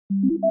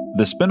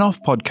The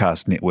Spin-off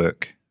Podcast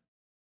Network.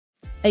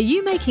 Are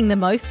you making the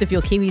most of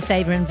your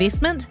KiwiSaver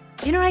investment?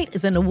 Generate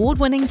is an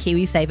award-winning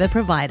KiwiSaver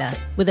provider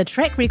with a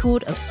track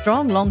record of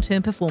strong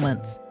long-term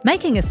performance.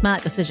 Making a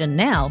smart decision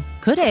now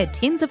could add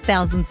tens of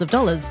thousands of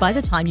dollars by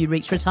the time you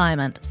reach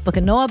retirement. Book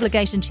a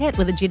no-obligation chat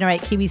with a Generate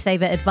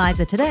KiwiSaver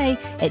advisor today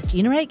at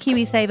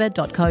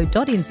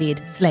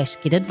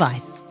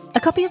generatekiwisaver.co.nz/get-advice. A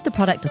copy of the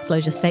product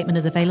disclosure statement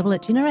is available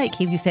at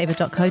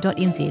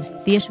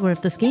generatekiwisaver.co.nz. The issuer of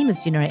the scheme is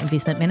Generate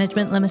Investment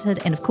Management Limited,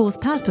 and of course,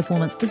 past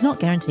performance does not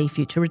guarantee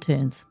future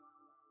returns.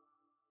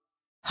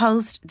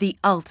 Host the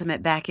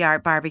ultimate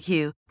backyard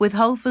barbecue with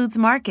Whole Foods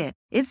Market.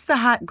 It's the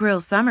Hot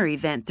Grill Summer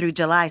event through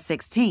July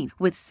 16th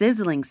with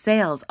sizzling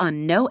sales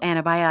on no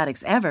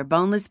antibiotics ever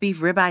boneless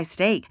beef ribeye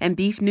steak and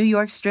beef New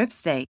York strip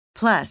steak.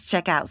 Plus,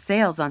 check out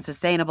sales on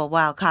sustainable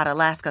wild-caught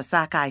Alaska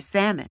sockeye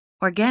salmon,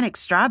 organic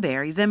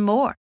strawberries, and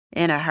more.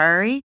 In a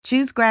hurry?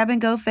 Choose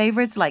grab-and-go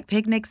favorites like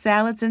picnic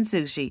salads and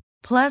sushi,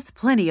 plus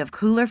plenty of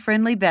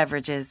cooler-friendly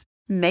beverages.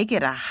 Make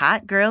it a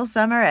hot grill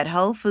summer at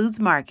Whole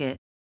Foods Market.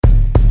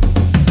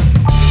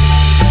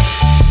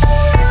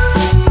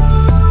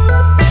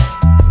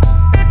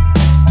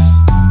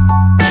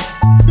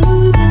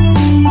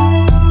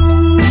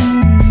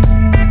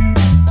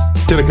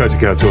 Tēnā koutou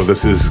katoa,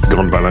 this is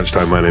Gone by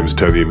Lunchtime. My name is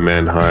Toby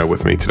Manhire.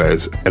 With me today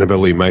is Annabelle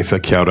Lee Mather.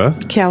 Kia ora.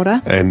 Kia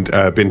ora. And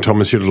Ben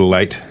Thomas, you're a little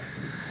late.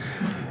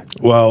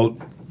 Well,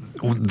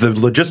 the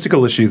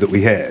logistical issue that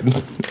we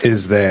had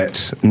is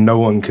that no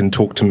one can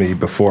talk to me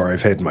before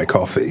I've had my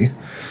coffee.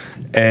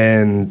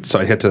 And so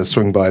I had to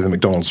swing by the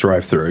McDonald's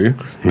drive-thru,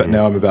 but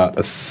now I'm about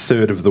a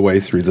third of the way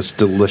through this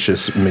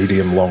delicious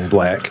medium long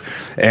black,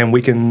 and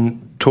we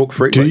can talk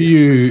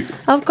freely.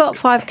 I've got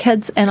 5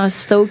 kids and I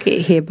still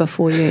get here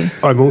before you.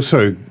 I'm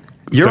also...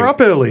 You're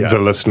up earlier. The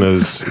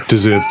listeners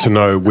deserve to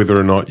know whether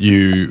or not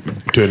you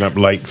turn up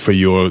late for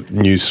your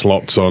new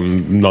slots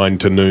on 9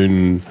 to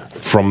noon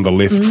from the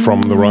left,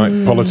 from the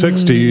right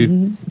politics. Do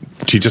you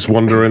just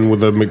wander in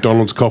with a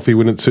McDonald's coffee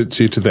when it suits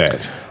you to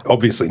that?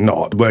 Obviously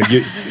not. Well,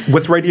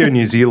 with Radio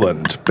New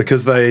Zealand,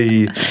 because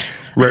Radio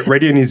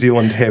New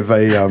Zealand have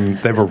a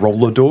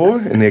roller door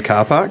in their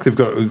car park.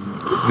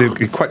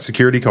 They're quite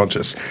security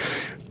conscious.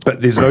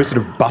 But there's no sort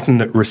of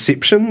button at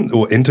reception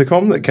or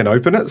intercom that can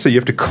open it, so you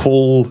have to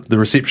call the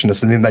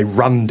receptionist and then they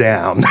run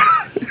down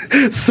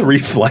 3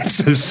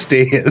 flights of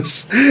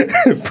stairs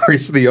and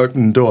press the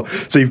open door.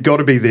 So you've got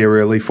to be there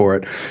early for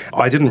it.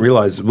 I didn't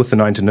realise with the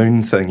 9 to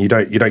noon thing, you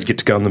don't get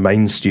to go in the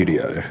main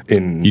studio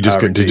in You just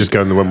go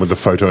in the one with the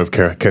photo of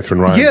Catherine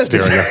Ryan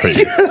staring up at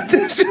you. Yeah,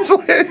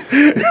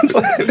 it's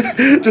like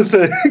just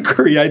to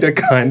create a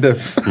kind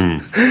of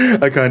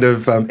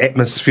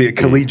atmosphere,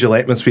 collegial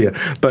atmosphere.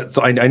 But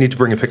so I need to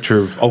bring a picture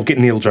of... I'll get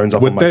Neil Jones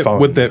up on my phone.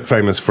 With that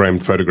famous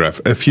framed photograph,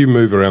 if you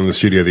move around the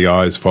studio, the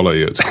eyes follow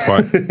you. It's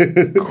quite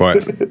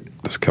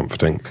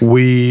discomforting.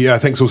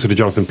 Thanks also to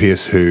Jonathan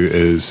Pearce, who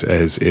is,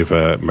 as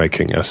ever,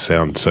 making us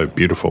sound so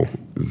beautiful.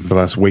 The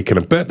last week and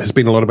a bit has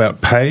been a lot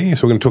about pay,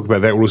 so we're going to talk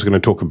about that. We're also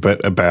going to talk a bit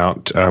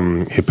about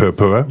He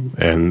Puapua,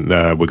 and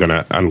we're going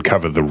to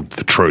uncover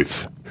the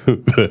truth.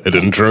 The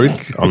hidden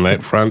truth on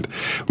that front.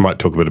 We might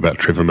talk a bit about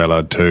Trevor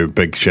Mallard too.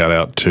 Big shout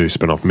out to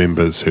Spin-off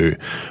members who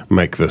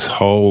make this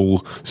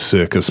whole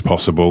circus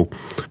possible.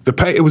 The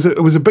pay, it was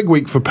a big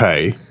week for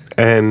pay,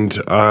 and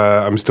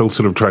I'm still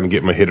sort of trying to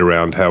get my head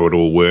around how it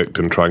all worked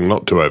and trying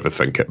not to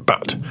overthink it.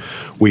 But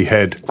we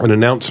had an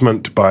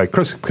announcement by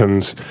Chris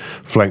Hipkins,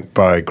 flanked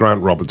by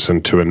Grant Robertson,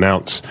 to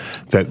announce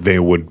that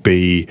there would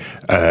be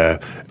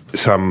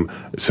some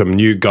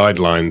new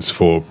guidelines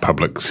for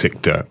public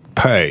sector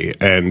pay,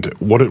 and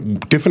what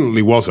it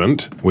definitely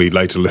wasn't, we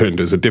later learned,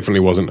 is it definitely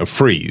wasn't a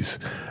freeze.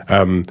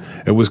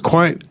 It was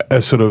quite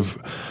a sort of,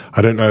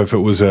 I don't know if it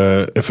was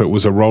a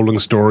rolling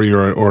story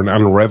or an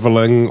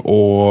unraveling,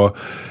 or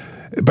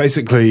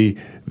basically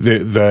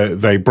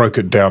they broke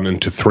it down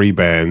into 3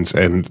 bands,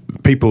 and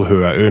people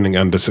who are earning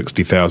under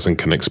 60,000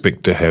 can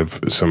expect to have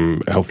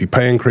some healthy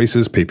pay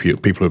increases. People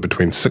who are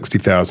between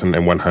 $60,000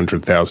 and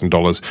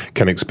 $100,000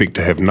 can expect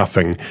to have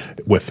nothing,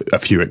 with a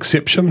few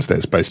exceptions.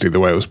 That's basically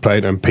the way it was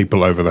played. And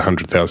people over the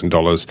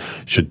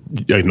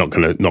 $100,000 are not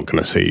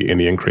going to see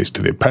any increase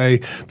to their pay.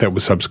 That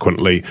was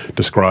subsequently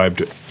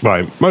described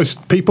by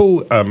most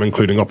people,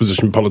 including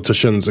opposition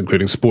politicians,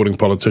 including sporting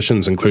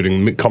politicians,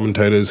 including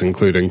commentators,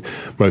 including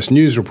most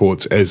news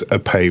reports, as a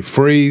pay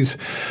freeze.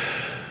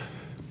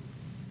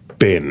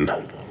 Ben.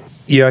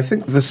 Yeah, I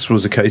think this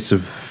was a case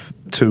of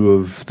 2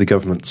 of the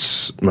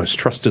government's most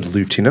trusted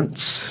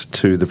lieutenants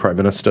to the Prime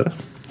Minister,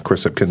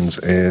 Chris Hipkins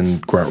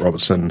and Grant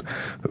Robertson,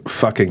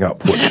 fucking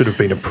up what should have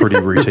been a pretty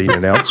routine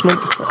announcement.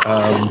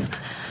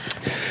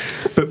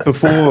 But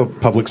before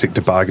public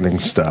sector bargaining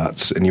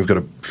starts, and you've got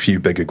a few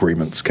big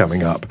agreements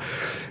coming up,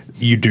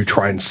 you do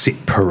try and set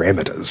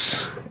parameters.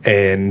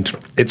 And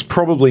it's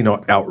probably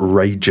not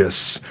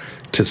outrageous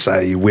to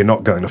say we're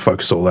not going to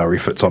focus all our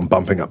efforts on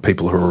bumping up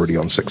people who are already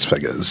on six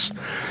figures,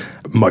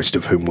 most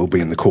of whom will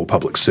be in the core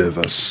public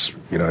service,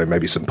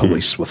 maybe some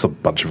police with a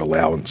bunch of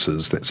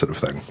allowances, that sort of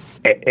thing.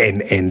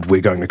 And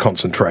we're going to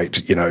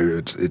concentrate,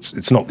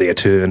 it's not their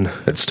turn.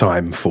 It's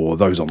time for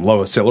those on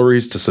lower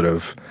salaries to sort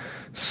of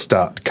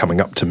start coming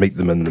up to meet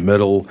them in the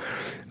middle.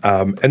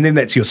 And then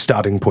that's your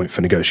starting point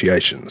for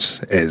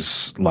negotiations,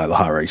 as Laila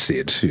Hare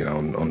said,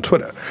 on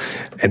Twitter.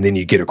 And then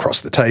you get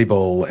across the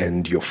table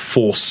and you're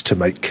forced to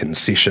make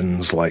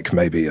concessions, like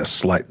maybe a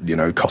slight,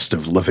 cost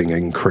of living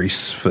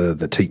increase for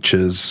the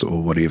teachers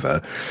or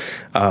whatever,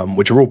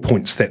 which are all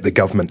points that the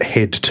government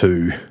had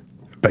to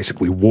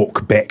basically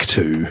walk back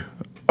to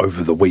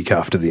over the week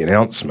after the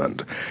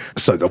announcement.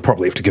 So they'll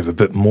probably have to give a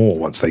bit more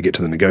once they get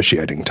to the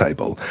negotiating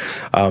table.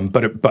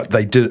 But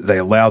they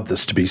allowed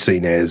this to be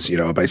seen as,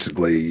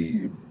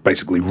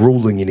 basically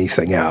ruling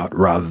anything out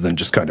rather than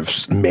just kind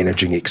of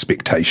managing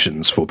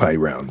expectations for pay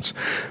rounds.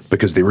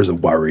 Because there is a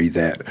worry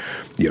that,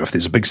 if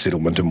there's a big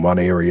settlement in one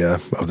area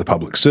of the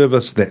public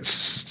service, that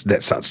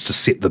starts to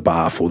set the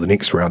bar for the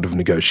next round of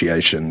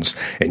negotiations,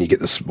 and you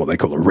get this, what they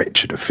call a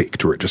ratchet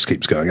effect, where it just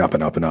keeps going up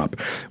and up and up.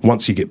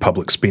 Once you get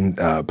public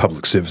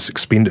service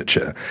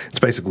expenditure, it's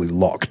basically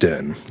locked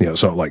in.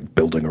 It's not like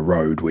building a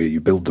road where you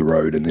build the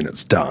road and then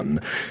it's done.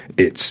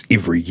 It's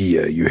every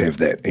year you have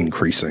that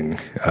increasing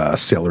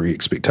salary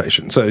expectation.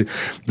 So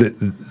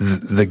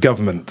the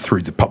government,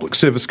 through the Public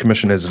Service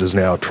Commission as it is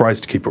now, tries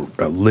to keep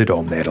a lid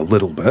on that a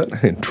little bit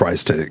and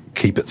tries to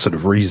keep it sort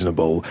of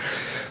reasonable.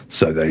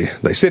 So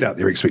they set out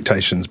their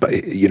expectations, but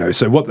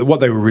so what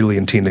they were really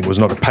intending was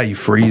not a pay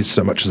freeze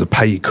so much as a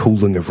pay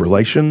cooling of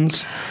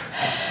relations.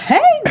 Hey,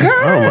 girl!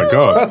 Oh my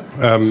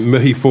God!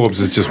 Mihi Forbes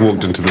has just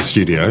walked into the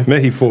studio.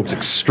 Mihi Forbes,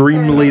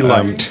 extremely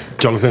late.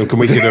 Jonathan, can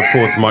we get a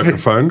fourth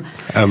microphone?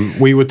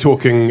 We were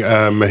talking,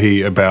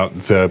 Mihi, about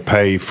the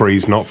pay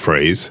freeze, not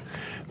freeze,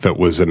 that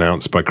was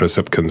announced by Chris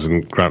Hipkins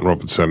and Grant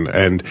Robertson.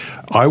 And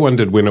I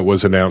wondered when it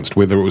was announced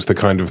whether it was the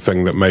kind of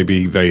thing that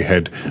maybe they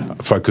had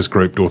focus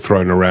grouped or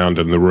thrown around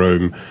in the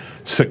room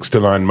 6 to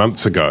 9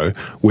 months ago,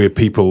 where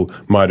people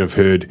might have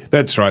heard,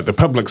 that's right, the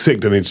public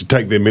sector needs to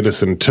take their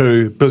medicine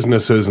too.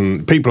 Businesses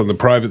and people in the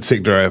private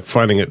sector are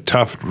finding it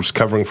tough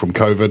recovering from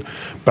COVID,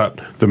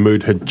 but the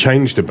mood had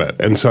changed a bit.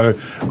 And so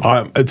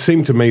it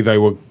seemed to me they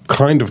were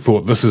kind of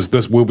thought this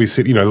will be,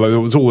 there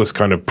was all this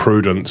kind of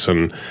prudence,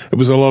 and it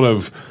was a lot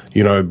of,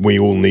 we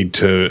all need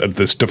to, at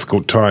this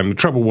difficult time. The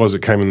trouble was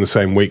it came in the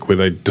same week where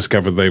they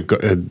discovered they've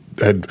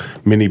had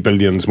many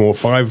billions more,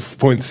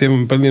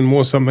 5.7 billion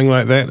more, something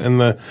like that in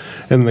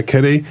the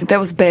kitty. That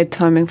was bad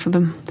timing for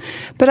them.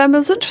 But it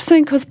was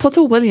interesting because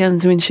Poto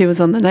Williams, when she was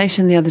on The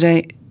Nation the other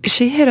day,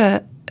 she had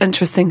an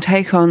interesting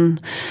take on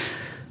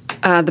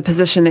the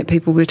position that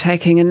people were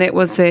taking, and that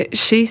was that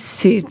she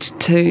said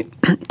to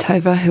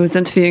Tova, who was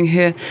interviewing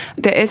her,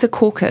 that as a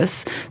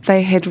caucus,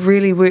 they had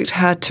really worked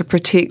hard to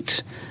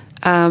protect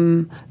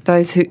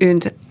those who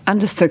earned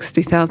under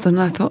 60,000.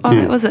 I thought,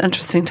 that was an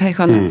interesting take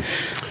on it.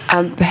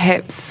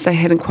 Perhaps they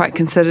hadn't quite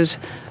considered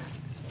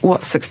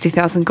what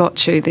 60,000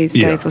 got you these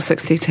days, or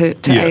 60 to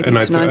 80 to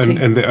 90.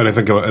 And I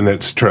think, and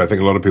that's true. I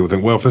think a lot of people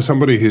think, well, for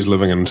somebody who's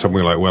living in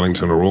somewhere like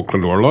Wellington or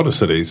Auckland or a lot of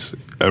cities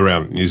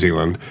around New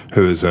Zealand,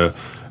 who is a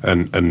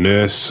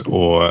nurse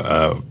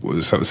or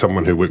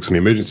someone who works in the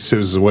emergency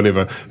services or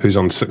whatever, who's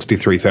on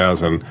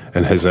 63,000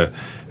 and has a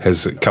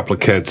couple of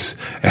kids,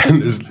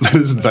 and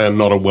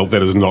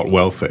that is not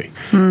wealthy.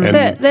 And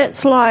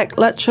That's like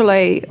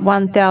literally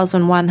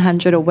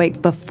 1,100 a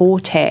week before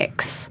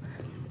tax.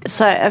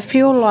 So if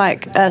you're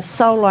like a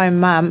solo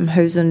mum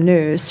who's a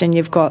nurse and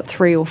you've got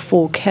 3 or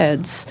 4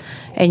 kids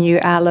and you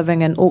are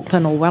living in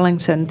Auckland or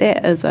Wellington,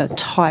 that is a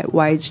tight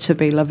wage to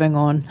be living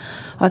on.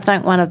 I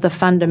think one of the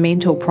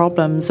fundamental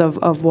problems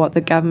of what the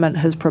government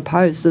has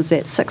proposed is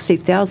that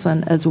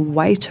 60,000 is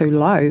way too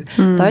low.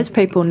 Those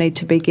people need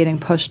to be getting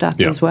pushed up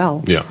as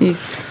well. Yeah.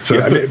 Yes.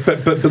 So,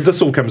 but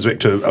this all comes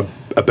back to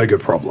a bigger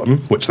problem,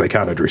 which they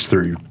can't address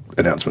through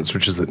announcements,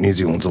 which is that New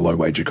Zealand's a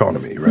low-wage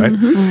economy, right?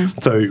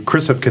 So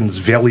Chris Hipkins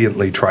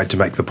valiantly tried to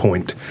make the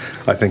point,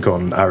 I think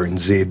on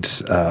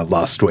RNZ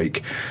last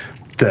week,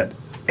 that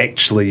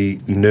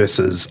actually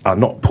nurses are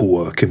not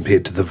poor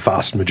compared to the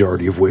vast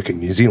majority of working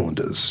New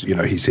Zealanders.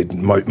 He said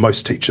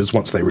most teachers,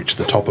 once they reach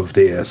the top of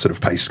their sort of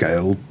pay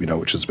scale,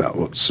 which is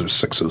about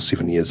 6 or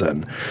 7 years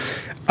in,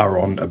 are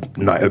on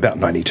about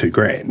 92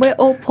 grand. We're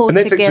all poor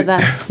together.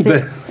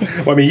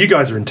 You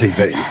guys are in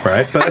TV,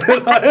 right? But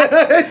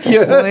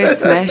We're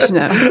smashing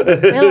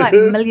it. We're like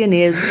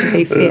millionaires, to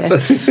be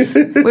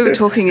fair. We were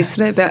talking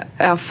yesterday about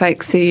our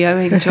fake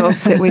CEOing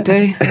jobs that we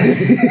do,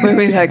 where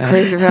we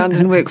cruise around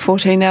and work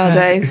 14-hour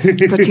days,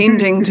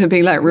 pretending to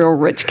be like real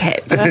rich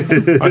cats.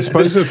 I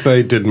suppose if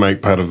they did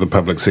make part of the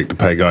public sector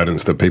pay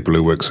guidance that people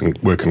who work in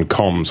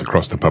comms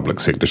across the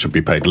public sector should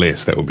be paid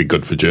less, that would be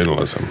good for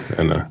journalism.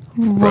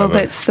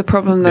 That's the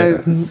problem,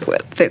 though. Yeah.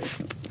 That's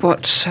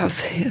what I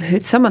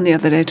heard someone the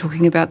other day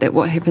talking about, that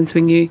what happens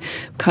when you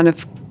kind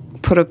of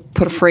put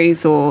a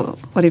freeze or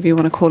whatever you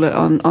want to call it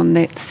on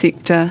that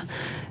sector,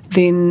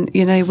 then,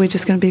 we're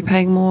just going to be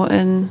paying more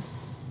in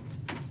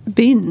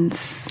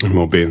bins.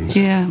 More bins.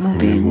 Yeah, more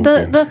bins.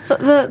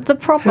 The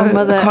problem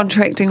with it,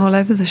 contracting all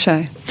over the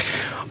show.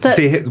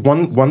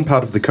 One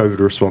part of the COVID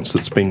response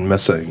that's been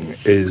missing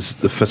is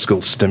the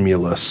fiscal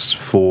stimulus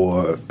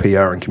for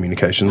PR and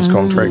communications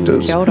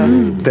contractors.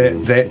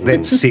 That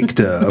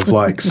sector of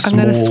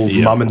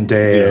small mum and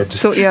dad.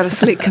 Sort you out a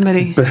select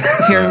committee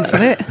hearing for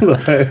that.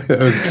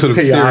 Sort of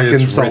PR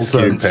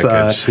consultants.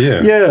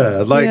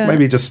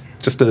 Maybe just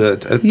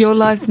a Your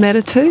lives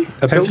matter too?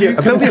 $1 billion.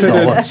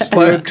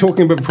 We were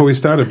talking about before we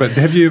started, but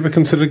have you ever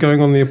considered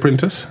going on The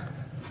Apprentice?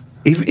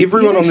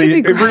 Everyone on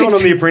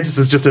The Apprentice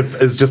is just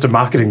a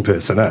marketing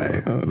person,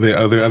 eh? And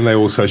they're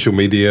all social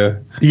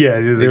media. Yeah,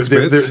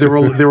 they're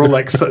all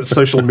like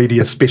social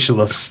media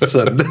specialists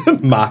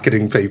and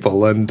marketing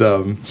people, and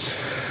to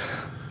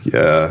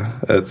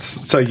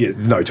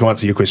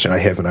answer your question, I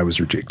have, and I was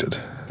rejected.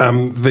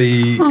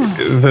 The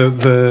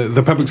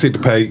public sector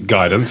pay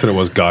guidance, and it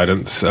was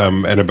guidance.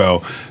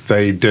 Annabelle,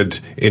 they did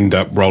end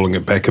up rolling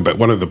it back a bit.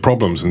 One of the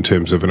problems in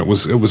terms of, and it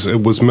was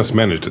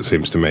mismanaged, it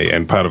seems to me.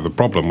 And part of the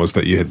problem was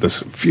that you had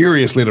this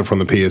furious letter from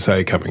the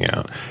PSA coming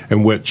out,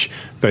 in which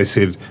they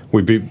said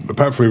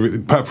apart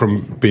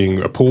from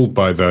being appalled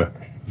by the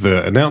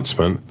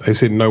announcement, they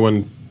said no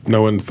one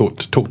thought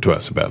to talk to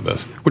us about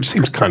this, which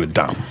seems kind of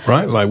dumb,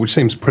 right? Which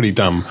seems pretty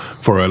dumb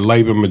for a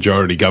Labour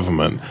majority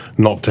government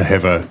not to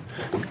have a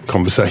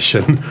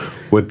conversation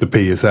with the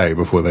PSA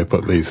before they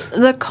put these.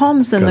 The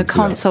comms and the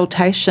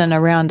consultation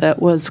around it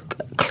was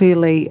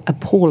clearly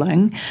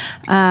appalling.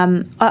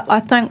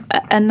 I think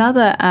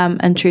another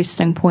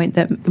interesting point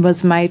that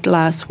was made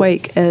last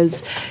week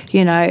is,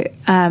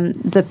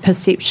 the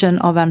perception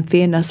of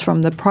unfairness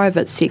from the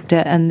private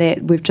sector, and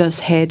that we've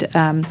just had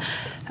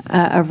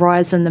a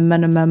rise in the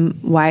minimum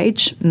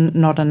wage,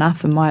 not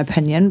enough in my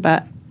opinion,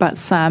 but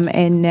some,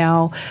 and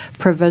now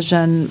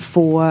provision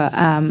for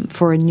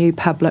a new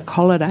public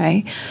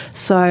holiday.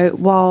 So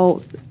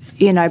while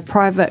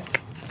private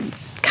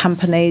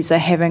companies are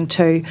having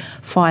to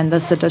find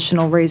this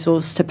additional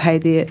resource to pay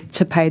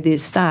their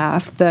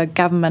staff, the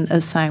government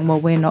is saying, well,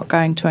 we're not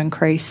going to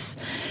increase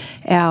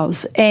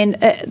ours. And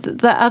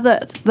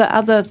the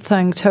other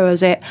thing too is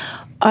that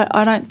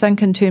I don't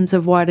think in terms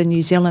of wider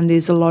New Zealand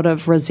there's a lot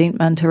of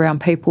resentment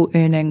around people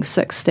earning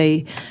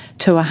 $60,000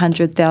 to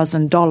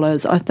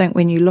 $100,000. I think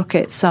when you look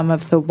at some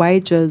of the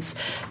wages,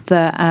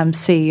 the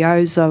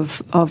CEOs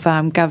of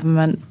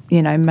government,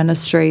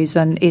 ministries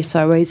and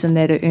SOEs and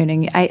that are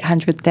earning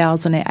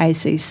 $800,000 at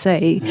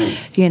ACC,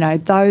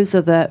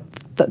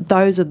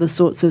 those are the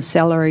sorts of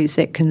salaries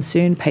that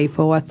concern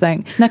people. I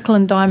think nickel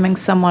and diming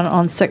someone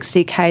on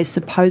 60K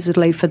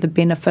supposedly for the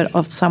benefit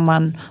of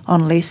someone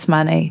on less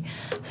money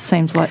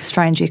seems like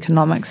strange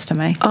economics to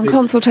me. On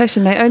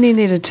consultation, they only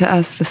needed to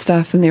ask the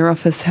staff in their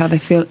office how they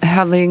feel,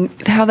 how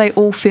they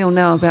all feel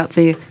now about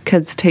their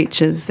kids'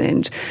 teachers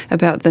and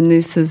about the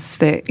nurses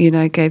that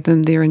gave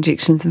them their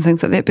injections and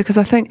things like that. Because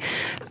I think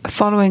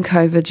following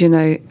COVID,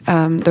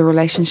 the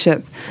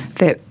relationship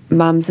that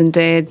mums and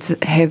dads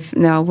have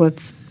now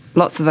with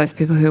lots of those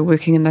people who are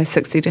working in those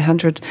 60 to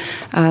 100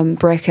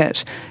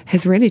 bracket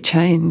has really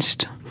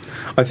changed.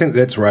 I think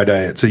that's right.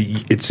 It's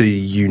a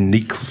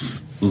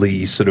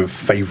uniquely sort of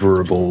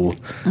favourable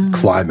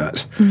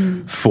climate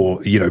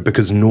for,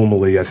 because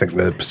normally I think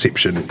the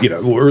perception,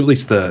 or at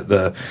least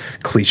the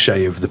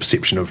cliche of the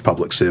perception of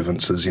public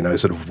servants is,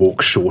 sort of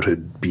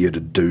walk-shorted,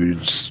 bearded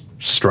dudes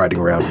striding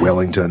around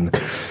Wellington,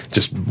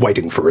 just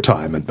waiting for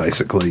retirement,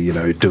 basically,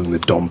 doing the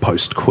Dom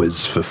Post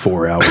quiz for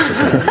 4 hours a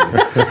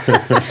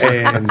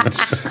day.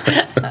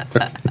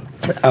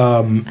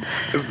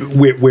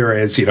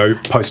 Whereas,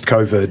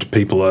 post-COVID,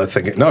 people are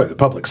thinking, no, the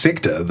public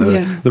sector,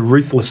 the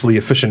ruthlessly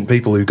efficient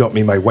people who got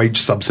me my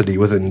wage subsidy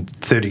within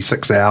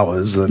 36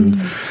 hours and,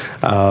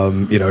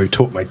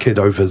 taught my kid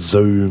over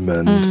Zoom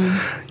and,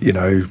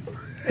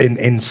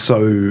 and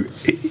so...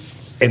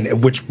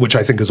 And which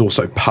I think is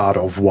also part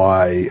of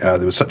why there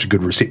was such a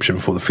good reception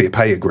for the fair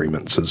pay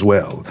agreements as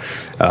well,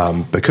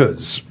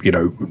 because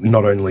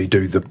not only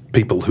do the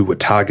people who were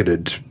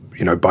targeted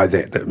by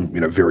that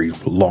very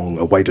long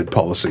awaited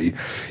policy,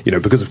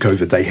 because of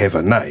COVID they have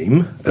a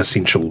name,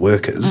 essential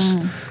workers,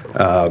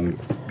 and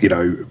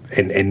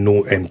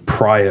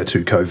prior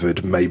to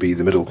COVID maybe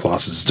the middle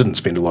classes didn't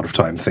spend a lot of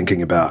time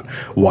thinking about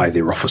why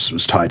their office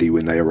was tidy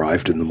when they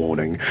arrived in the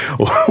morning,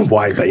 or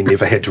why they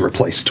never had to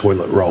replace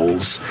toilet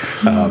rolls.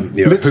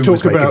 Let's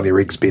talk about their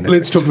eggs Benedict.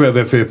 Let's talk about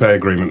that fair pay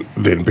agreement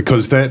then,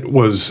 because that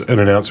was an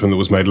announcement that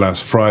was made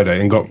last Friday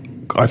and got,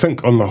 I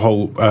think, on the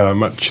whole,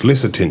 much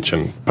less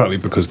attention, partly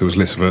because there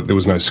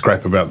was no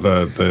scrap about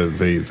the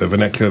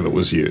vernacular that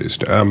was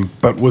used,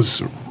 but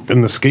was,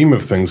 in the scheme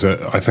of things,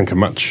 I think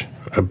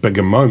a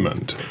bigger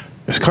moment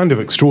it's kind of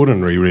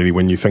extraordinary, really,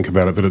 when you think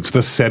about it, that it's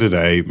this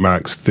Saturday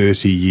marks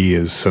 30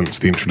 years since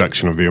the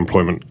introduction of the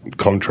Employment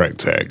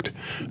Contracts Act,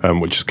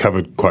 which is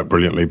covered quite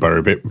brilliantly by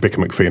Rebecca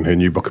McPhee in her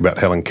new book about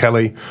Helen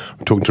Kelly.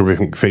 I'm talking to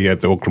Rebecca McPhee at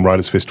the Auckland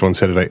Writers' Festival on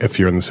Saturday. If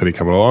you're in the city,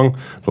 come along.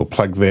 A little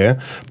plug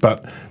there.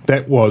 But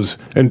that was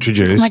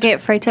introduced. Can I get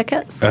free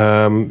tickets?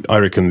 I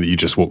reckon that you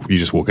just walk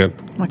in.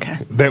 Okay.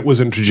 That was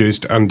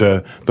introduced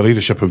under the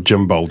leadership of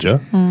Jim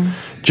Bolger.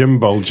 Jim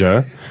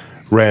Bolger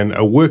ran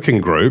a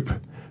working group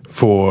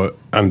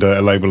under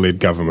a Labour-led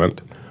government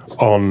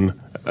on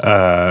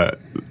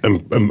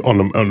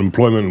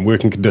employment and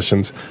working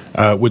conditions,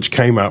 which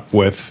came up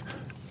with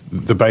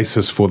the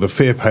basis for the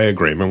Fair Pay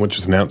Agreement, which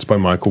was announced by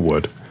Michael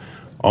Wood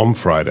on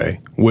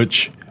Friday,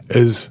 which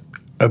is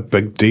a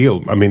big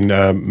deal. I mean,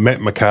 Matt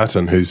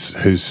McCartan,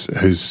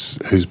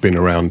 who's been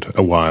around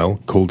a while,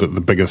 called it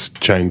the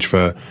biggest change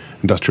for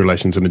industrial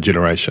relations in a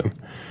generation.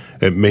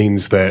 It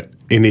means that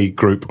any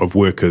group of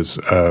workers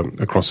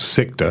across the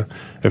sector,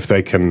 if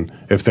they can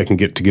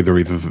get together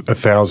either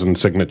 1,000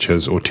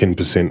 signatures or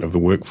 10% of the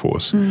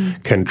workforce,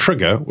 can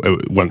trigger.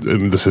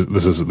 This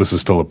is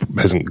still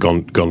hasn't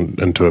gone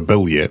into a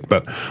bill yet,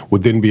 but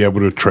would then be able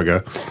to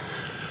trigger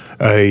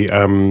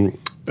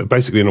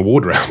basically an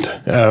award round.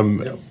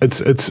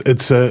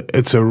 It's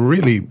a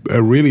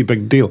really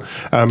big deal.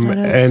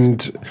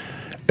 And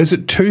is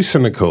it too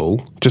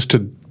cynical, just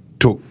to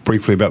talk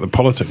briefly about the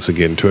politics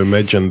again, to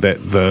imagine that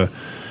the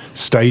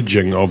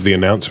staging of the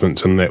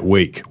announcements in that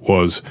week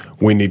was,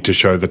 we need to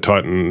show the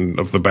tighten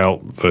of the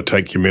belt, the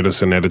take your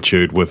medicine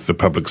attitude with the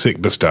public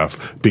sector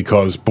stuff,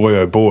 because boy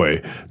oh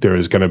boy, there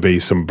is going to be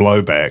some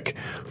blowback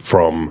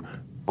from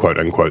quote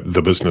unquote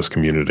the business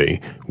community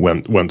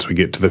once we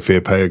get to the Fair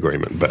Pay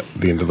Agreement, but at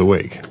the end of the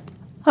week.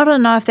 I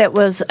don't know if that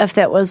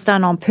was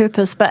done on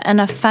purpose, but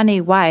in a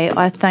funny way,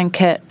 I think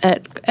it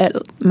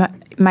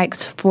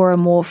makes for a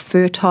more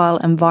fertile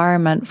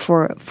environment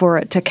for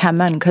it to come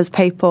in, because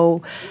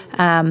people,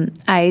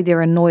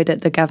 they're annoyed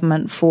at the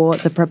government for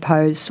the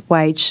proposed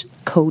wage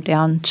cool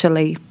down,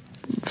 chilly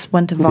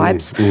winter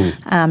vibes,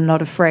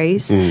 not a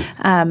freeze.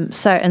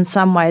 So in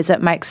some ways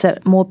it makes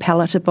it more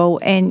palatable.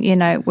 And,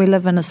 we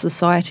live in a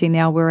society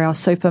now where our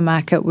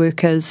supermarket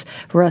workers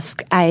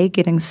risk A,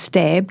 getting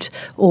stabbed,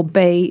 or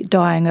B,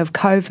 dying of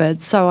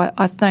COVID. So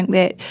I think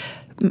that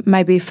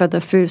maybe for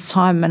the first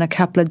time in a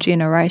couple of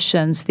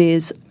generations,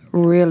 there's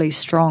really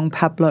strong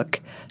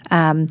public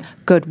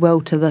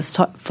goodwill to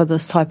for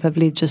this type of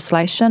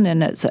legislation,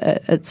 and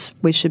it's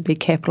we should be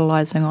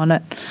capitalising on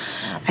it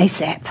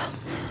ASAP.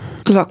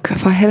 Look,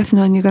 if I had have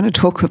known you're going to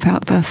talk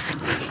about this,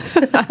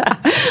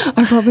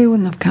 I probably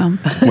wouldn't have come.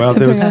 Well,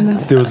 there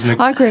was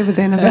I agree with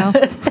Annabelle.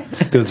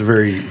 There was a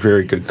very,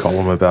 very good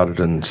column about it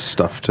and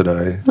stuff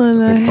today.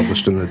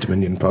 Published in the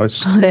Dominion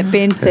Post. That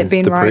Ben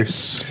the wrote.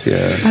 Press,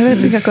 yeah. I don't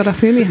think I got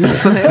up early enough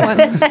for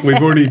that one. We've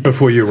already,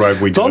 before you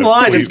arrived, it's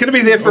online. It's going to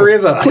be there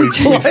forever. We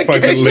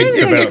spoke at length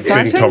about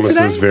Ben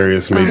Thomas's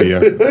various media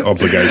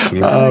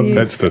obligations.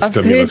 That's the I've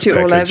stimulus heard you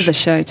package. all over the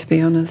show, to be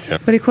honest. Yeah.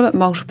 What do you call it?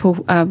 Multiple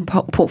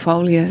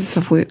portfolios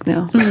of work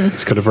now.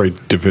 It's got a very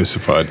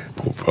diversified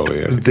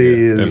portfolio in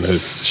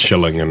his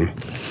shilling and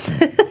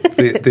scheming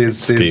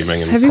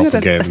and have you got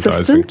an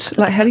propagandising. assistant?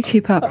 Like, how do you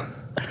keep up?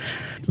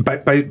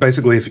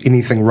 Basically, if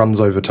anything runs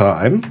over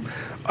time,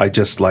 I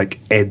just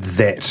add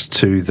that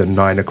to the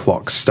 9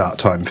 o'clock start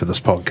time for this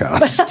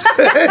podcast.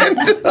 And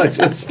I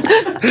just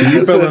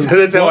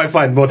that's how I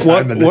find more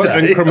time in the day.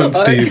 What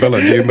increments do you bill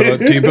in?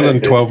 Do you bill in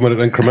 12-minute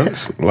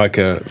increments, like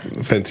a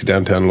fancy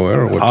downtown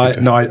lawyer? Or what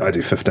I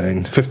do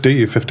 15. 50?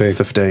 You 15?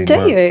 15. Do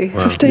you?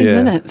 Wow. 15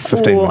 minutes?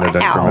 15-minute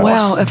increments.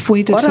 Wow, if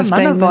we did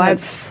 15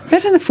 minutes.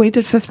 Imagine if we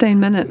did 15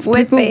 minutes.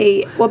 We'd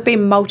be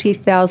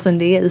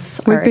multi-thousand years.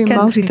 We'd be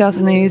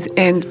multi-thousandaires,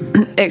 and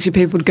actually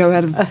people would go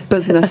out of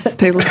business.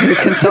 People would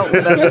consult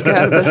with us would go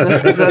out of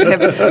business because they'd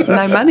have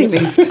no money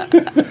left.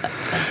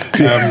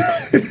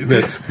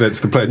 That's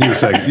the plan.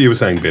 You were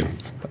saying, Ben.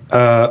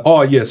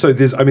 So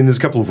there's a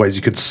couple of ways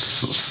you could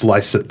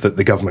slice it that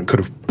the government could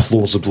have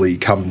plausibly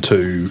come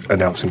to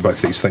announcing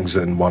both these things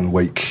in 1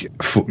 week.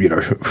 From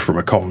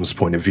a comms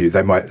point of view,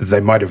 they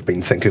might have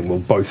been thinking, well,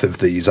 both of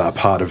these are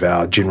part of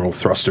our general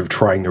thrust of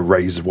trying to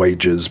raise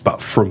wages,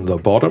 but from the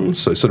bottom.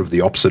 So sort of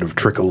the opposite of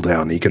trickle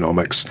down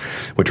economics.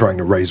 We're trying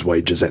to raise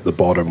wages at the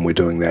bottom. We're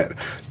doing that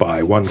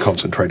by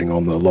concentrating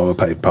on the lower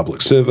paid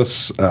public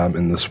service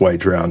in this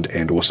wage round,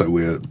 and also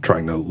we're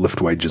trying to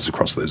lift wages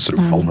across those sort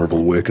of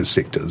vulnerable worker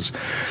sectors.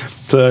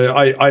 So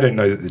I don't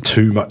know that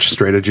too much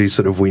strategy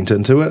sort of went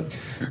into it.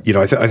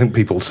 I think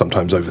people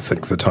sometimes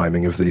overthink the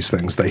timing of these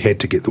things. They had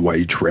to get the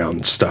wage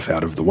round stuff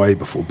out of the way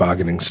before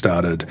bargaining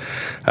started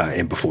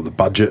and before the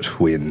budget,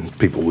 when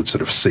people would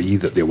sort of see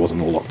that there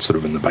wasn't a lot sort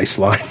of in the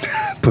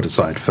baseline put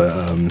aside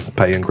for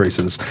pay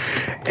increases.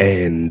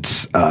 And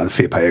the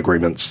fair pay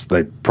agreements,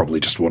 they probably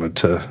just wanted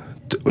to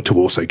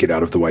also get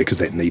out of the way, because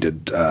that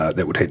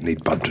would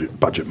need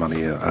budget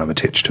money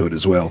attached to it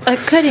as well. It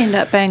could end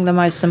up being the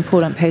most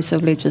important piece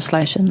of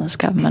legislation this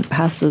government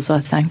passes,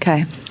 I think.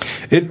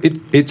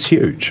 It's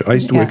huge. I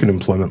used to work in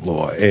employment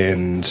law,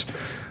 and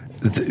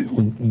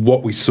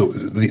what we saw,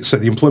 so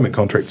the Employment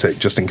Contracts Act,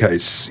 just in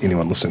case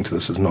anyone listening to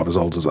this is not as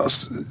old as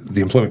us,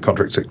 the Employment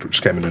Contracts Act,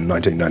 which came in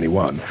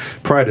 1991,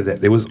 prior to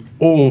that, there was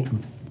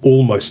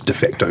almost de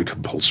facto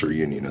compulsory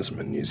unionism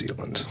in New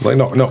Zealand. Like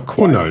not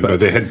quite. Well, no,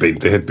 there had been,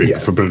 yeah.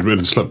 but it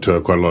had slipped to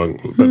quite a long.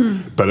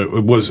 But it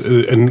was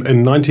in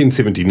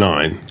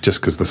 1979. Just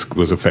because this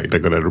was a fact I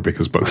got out of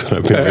Rebecca's book that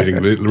I've been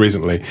reading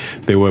recently,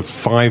 there were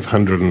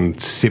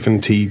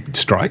 570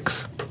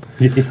 strikes.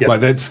 Yeah. Like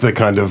that's the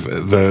kind of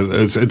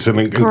it's an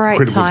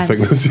incredible thing.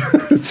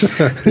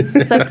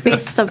 The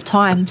best of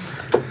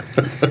times.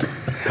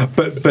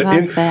 But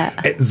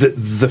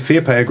the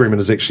Fair Pay Agreement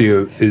is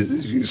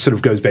actually sort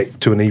of goes back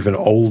to an even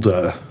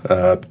older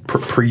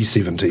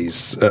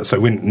pre-70s. So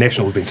when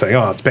National have been saying,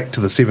 it's back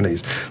to the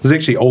 70s, it's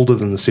actually older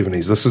than the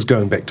 70s. This is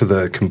going back to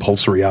the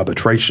compulsory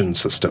arbitration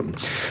system.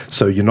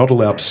 So you're not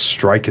allowed to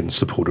strike in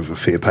support of a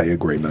fair pay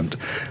agreement.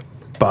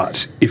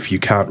 But if you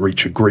can't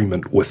reach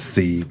agreement with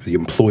the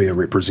employer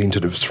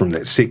representatives from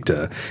that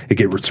sector, it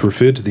gets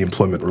referred to the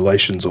Employment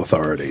Relations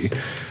Authority,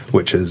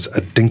 which is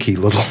a dinky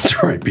little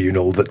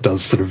tribunal that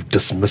does sort of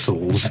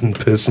dismissals and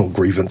personal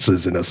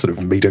grievances in a sort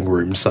of meeting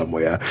room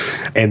somewhere,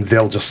 and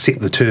they'll just set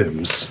the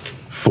terms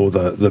for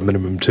the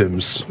minimum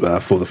terms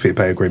for the fair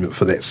pay agreement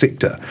for that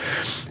sector.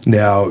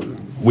 Now,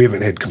 we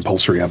haven't had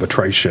compulsory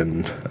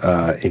arbitration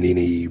in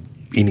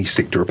any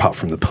sector apart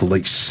from the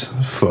police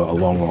for a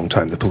long, long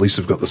time. The police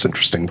have got this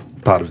interesting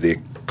part of their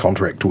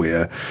contract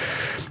where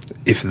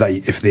if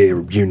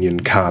their union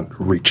can't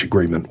reach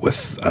agreement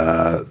with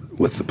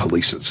the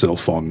police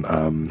itself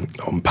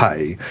on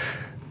pay,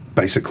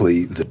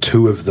 basically the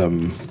two of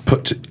them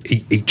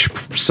each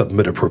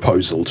submit a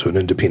proposal to an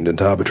independent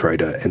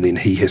arbitrator, and then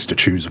he has to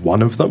choose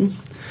one of them.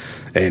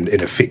 And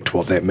in effect,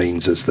 what that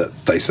means is that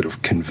they sort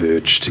of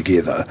converge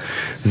together.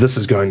 This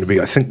is going to be,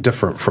 I think,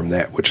 different from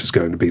that, which is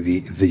going to be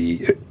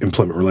the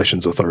Employment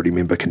Relations Authority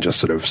member can just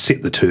sort of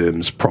set the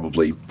terms,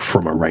 probably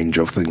from a range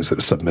of things that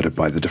are submitted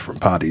by the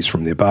different parties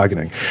from their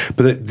bargaining.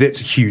 But that's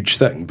a huge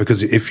thing,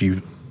 because if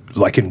you,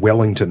 like in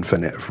Wellington,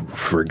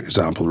 for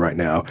example, right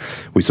now,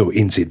 we saw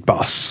NZ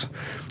Bus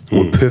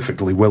were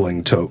perfectly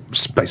willing to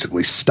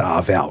basically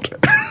starve out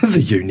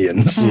the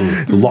unions,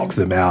 lock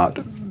them out,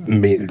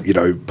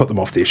 put them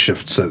off their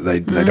shifts so they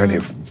don't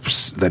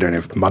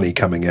have money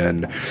coming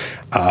in,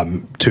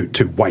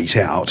 to wait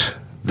out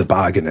the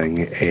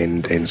bargaining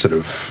and sort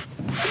of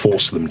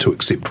force them to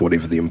accept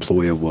whatever the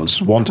employer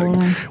was wanting,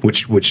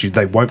 which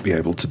they won't be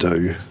able to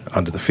do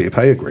under the fair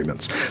pay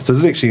agreements. So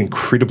this is actually an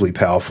incredibly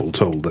powerful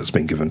tool that's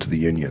been given to the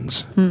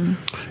unions.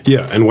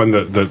 Yeah, and one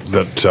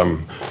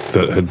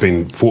that had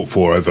been fought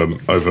for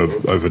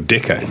over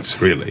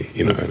decades, really.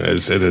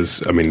 It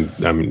is. I mean,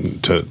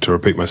 to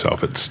repeat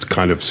myself, it's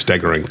kind of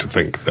staggering to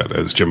think that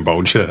it's Jim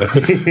Bolger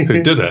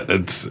who did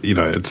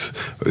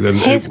it.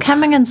 He's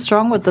coming in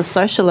strong with the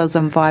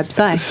socialism vibes,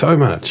 eh? So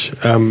much,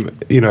 and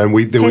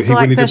He's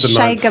like the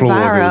Che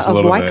Guevara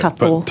of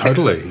Waikato.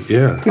 Totally,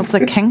 yeah. Of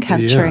the King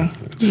Country. Yeah.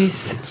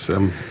 Yes.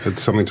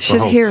 It's something to should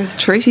behold. hear his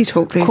treaty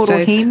talk these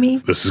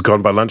days. This has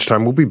gone by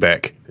lunchtime. We'll be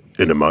back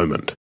in a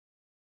moment.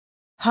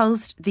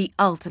 Host the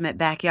ultimate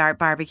backyard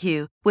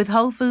barbecue with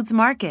Whole Foods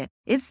Market.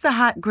 It's the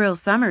hot grill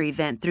summer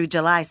event through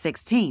July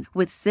 16th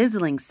with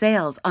sizzling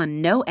sales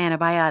on no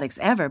antibiotics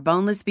ever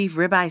boneless beef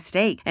ribeye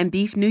steak and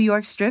beef New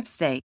York strip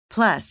steak.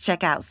 Plus,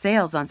 check out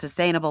sales on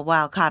sustainable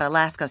wild-caught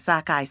Alaska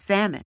sockeye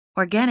salmon,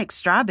 organic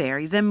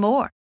strawberries, and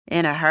more.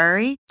 In a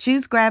hurry?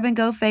 Choose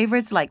grab-and-go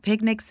favorites like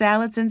picnic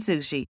salads and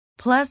sushi,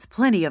 plus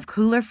plenty of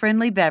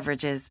cooler-friendly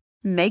beverages.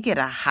 Make it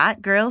a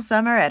hot grill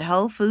summer at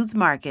Whole Foods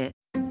Market.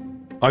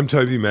 I'm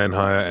Toby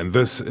Manhire, and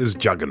this is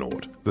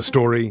Juggernaut, the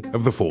story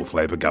of the Fourth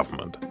Labour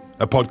Government.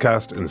 A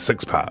podcast in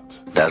 6 parts.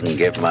 Doesn't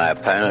give my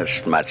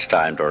opponents much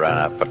time to run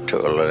up to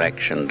an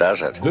election,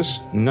 does it? This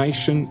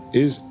nation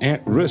is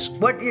at risk.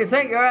 What do you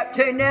think you're up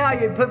to now,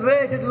 you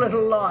perverted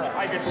little liar?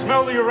 I could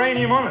smell the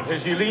uranium on it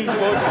as you lean towards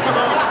it.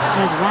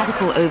 Most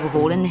radical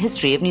overhaul in the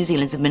history of New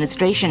Zealand's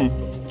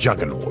administration.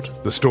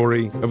 Juggernaut, the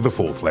story of the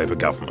Fourth Labour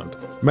Government.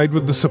 Made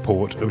with the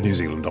support of New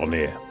Zealand On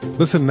Air.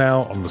 Listen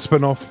now on The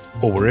Spin-Off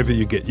or wherever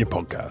you get your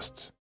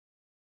podcasts.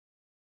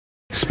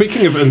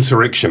 Speaking of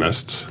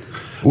insurrectionists,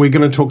 we're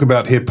going to talk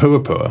about He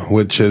Puapua,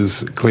 which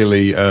is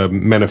clearly a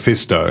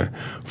manifesto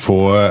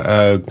for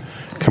a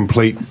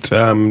complete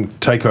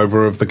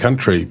takeover of the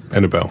country,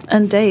 Annabelle.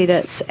 Indeed,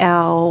 it's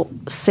our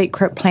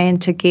secret plan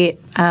to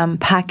get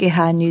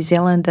Pākehā New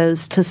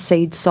Zealanders to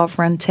cede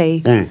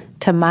sovereignty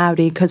to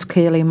Māori, because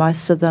clearly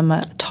most of them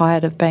are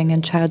tired of being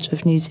in charge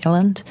of New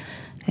Zealand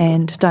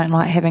and don't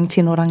like having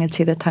tino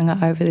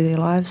rangatiratanga over their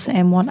lives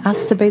and want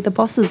us to be the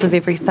bosses of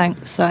everything.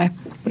 So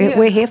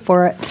we're here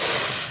for it.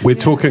 We're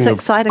talking, of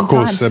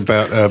course, times.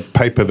 about a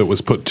paper that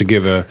was put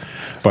together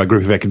by a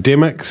group of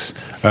academics,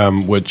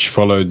 which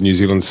followed New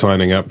Zealand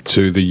signing up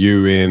to the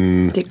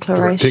UN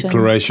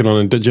Declaration on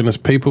Indigenous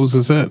Peoples,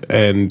 is it?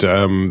 And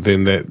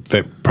then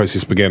that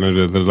process began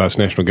under the last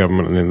National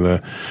Government, and then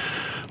the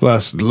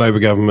last Labour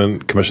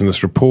government commissioned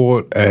this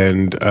report,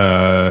 and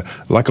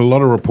like a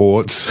lot of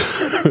reports,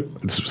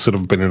 it's sort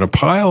of been in a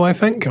pile, I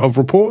think, of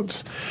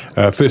reports.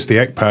 First, the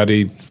ACT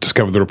Party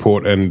discovered the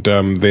report, and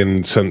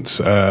then since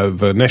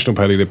the National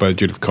Party, led by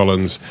Judith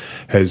Collins,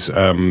 has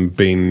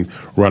been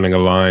running a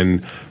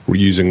line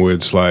using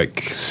words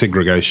like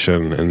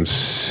segregation and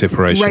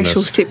separation.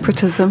 Racial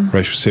separatism.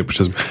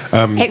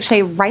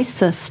 Actually,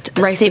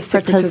 racist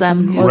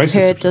separatism was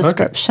her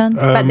description.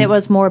 Okay. But there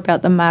was more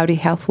about the Māori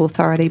Health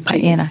Authority, but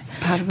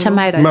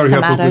tomatoes. Māori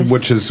Health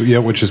Authority,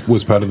 which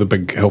was part of the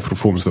big health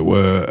reforms that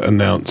were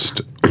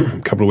announced a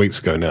couple of weeks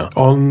ago now.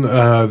 On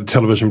the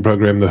television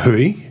program The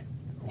Hui,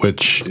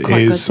 which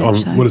is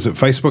on, what is it,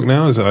 Facebook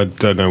now? I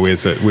don't know, where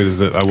is it?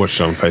 I watched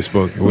it on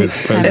Facebook. It's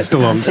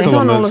still on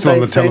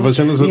the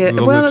television, is it? Yeah.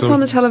 Well, it's on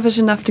the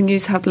television after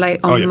News Hub late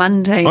on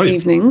Monday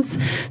evenings.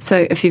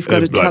 So if you've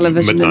got a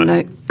television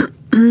midnight.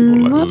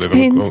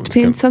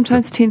 Depends.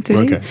 Sometimes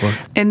 10:30. Okay, right.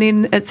 And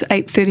then it's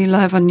 8:30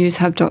 live on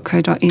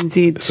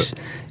newshub.co.nz.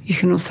 You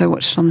can also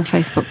watch it on the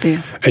Facebook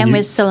there. And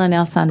we're still in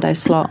our Sunday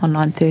slot on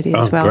 9:30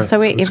 as well. Great. So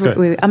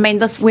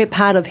we're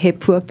part of He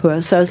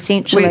Puapua. So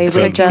essentially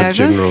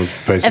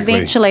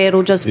eventually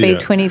it'll just be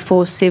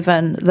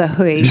 24/7 The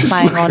Hui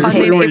playing on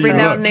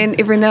TV.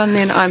 Every now and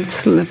then I'm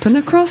slipping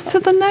across to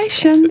The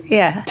Nation.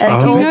 Yeah.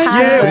 It's all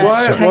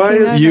part of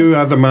why you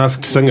are the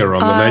masked singer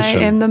on The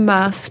Nation. I am the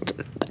masked.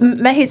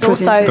 He's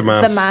also the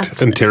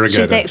masked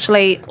interrogator. She's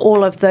actually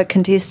all of the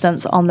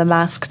contestants on The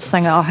Masked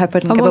Singer. I hope I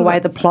didn't give away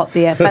the plot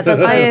there. But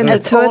I am the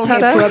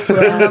tuatara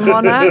and the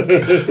monarch.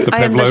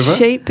 I am the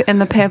sheep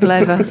and the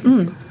pavlova.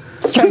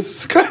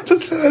 It's great.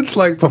 It's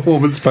like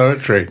performance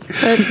poetry.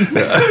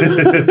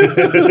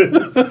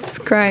 It's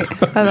great.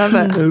 I love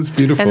it. It's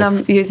beautiful. And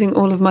I'm using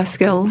all of my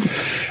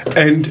skills.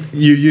 And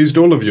you used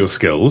all of your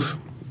skills,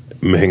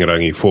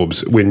 Mihingarangi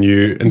Forbes, when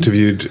you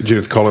interviewed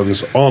Judith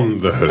Collins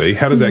on The Hui.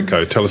 How did that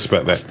go? Tell us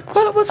about that.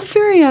 Well, it was a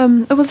very, I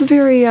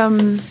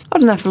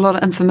don't know if a lot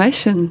of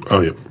information.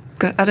 Oh, yeah.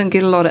 I didn't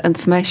get a lot of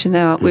information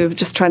out. We were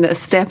just trying to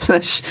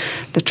establish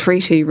the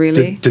treaty,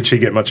 really. Did she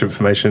get much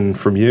information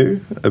from you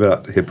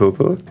about He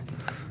Puapua?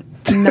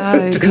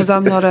 No, because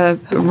I'm not a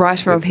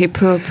writer of He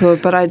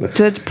Puapua, but I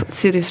did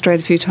set her straight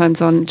a few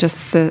times on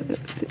just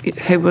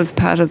who was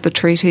part of the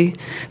treaty,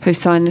 who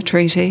signed the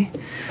treaty.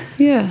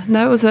 Yeah,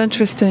 no, it was an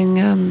interesting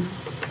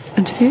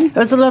interview. It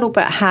was a little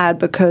bit hard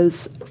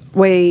because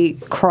we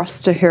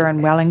crossed to her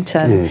in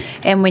Wellington,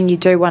 and when you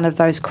do one of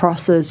those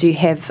crosses, you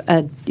have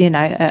a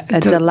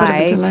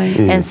delay,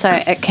 and so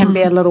it can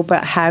be a little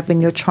bit hard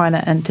when you're trying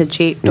to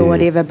interject or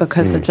whatever,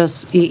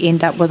 because you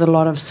end up with a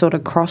lot of sort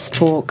of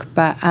crosstalk.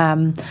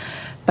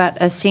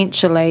 But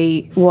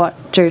essentially,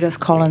 what Judith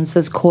Collins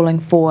is calling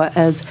for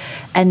is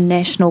a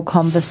national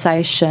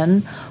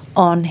conversation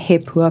on He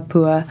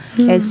Puapua.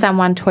 As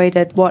someone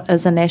tweeted, what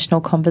is a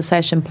national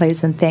conversation,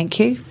 please and thank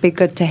you. Be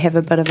good to have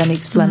a bit of an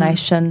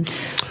explanation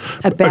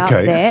about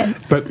that.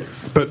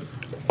 But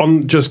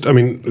on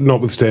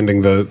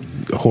notwithstanding the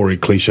hoary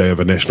cliche of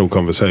a national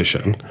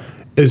conversation,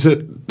 is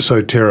it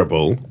so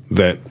terrible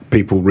that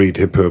people read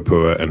He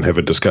Puapua and have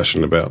a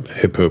discussion about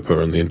He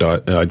Puapua and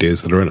the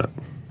ideas that are in it?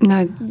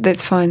 No,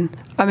 that's fine.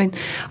 I mean,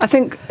 I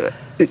think,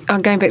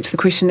 I'm going back to the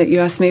question that you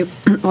asked me,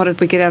 what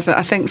did we get out of it?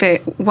 I think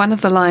that one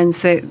of the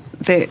lines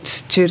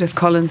that Judith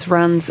Collins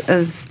runs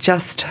is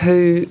just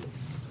who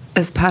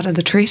is part of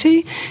the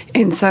treaty.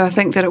 And so I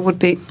think that it would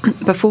be,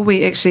 before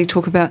we actually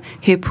talk about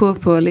He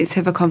Puapua, let's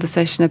have a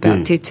conversation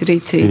about Te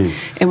Tiriti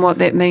and what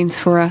that means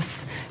for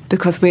us,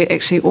 because we're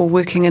actually all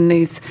working in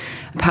these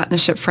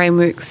partnership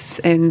frameworks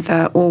and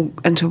they're all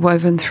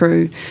interwoven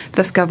through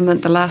this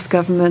government, the last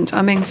government.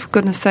 I mean, for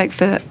goodness sake,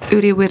 the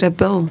Uriwera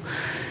bill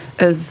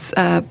is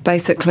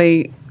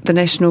basically the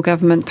national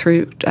government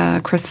through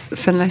Chris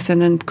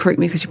Finlayson, and correct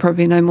me because you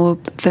probably know more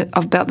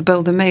about the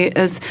bill than me,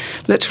 is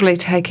literally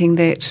taking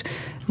that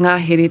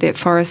ngahere, that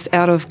forest,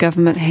 out of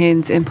government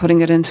hands and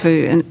putting it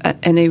into an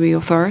iwi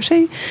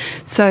authority.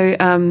 So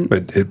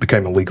it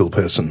became a legal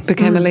person.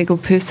 Became a legal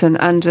person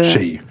under...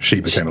 She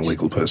became a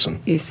legal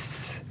person.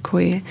 Yes, koe,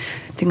 te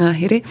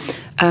ngahere,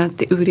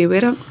 te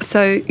uriwera.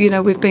 So,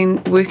 we've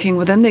been working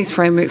within these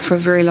frameworks for a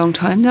very long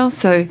time now.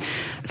 So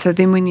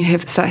then when you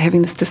start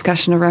having this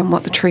discussion around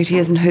what the treaty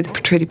is and who the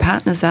treaty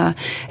partners are,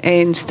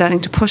 and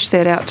starting to push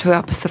that out to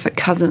our Pacific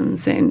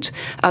cousins and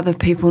other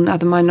people and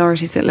other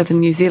minorities that live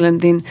in New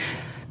Zealand, then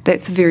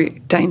that's a very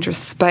dangerous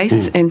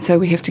space, and so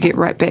we have to get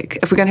right back.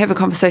 If we're going to have a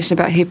conversation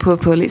about He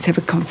Puapua, let's have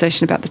a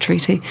conversation about the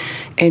treaty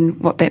and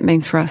what that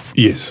means for us.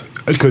 Yes,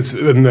 because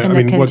watching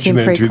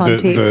the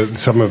interview,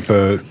 some of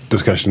the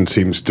discussion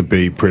seems to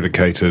be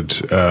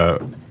predicated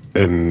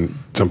in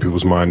some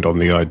people's mind on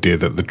the idea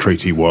that the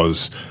treaty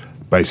was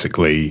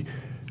basically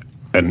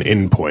an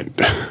endpoint,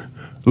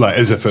 like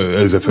as if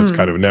it's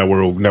kind of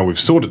now we've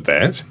sorted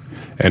that,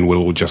 and we'll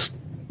all just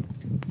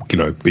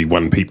be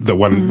one people, the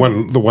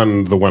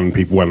one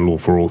people, one law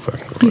for all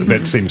thing. Yes. That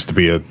seems to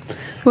be a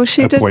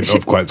point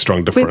of quite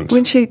strong difference.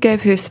 When she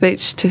gave her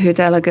speech to her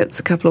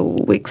delegates a couple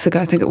of weeks ago,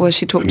 I think it was,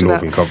 she talked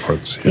about Northern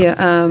Conference.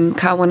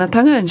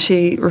 Kawanatanga, and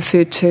she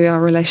referred to our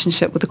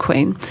relationship with the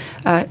Queen.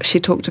 She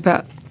talked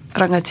about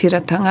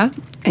rangatiratanga,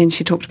 and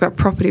she talked about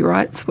property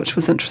rights, which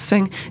was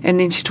interesting. And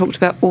then she talked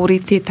about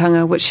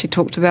oritetanga, which she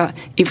talked about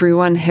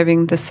everyone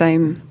having the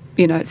same,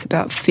 it's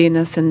about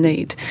fairness and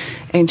need.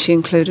 And she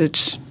included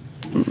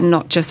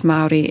not just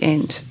Māori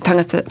and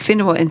tangata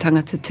whenua and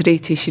tangata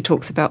tiriti. She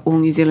talks about all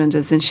New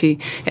Zealanders, and she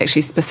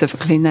actually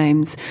specifically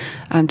names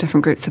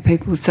different groups of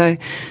people. So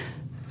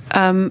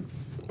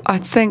I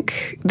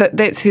think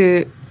that's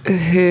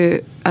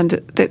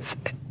that's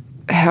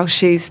how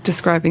she's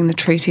describing the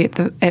treaty at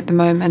the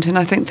moment. And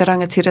I think the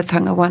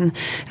rangatiratanga one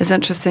is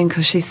interesting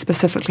because she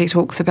specifically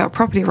talks about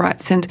property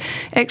rights. And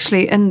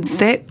actually in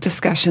that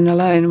discussion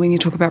alone, when you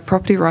talk about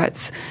property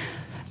rights,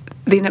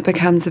 then it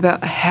becomes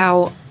about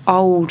how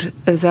old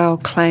is our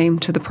claim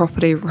to the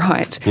property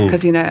right?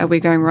 Because, are we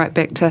going right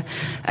back to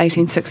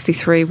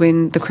 1863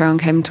 when the Crown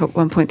came and took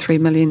 1.3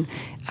 million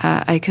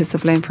acres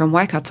of land from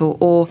Waikato,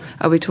 or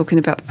are we talking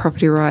about the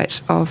property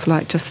right of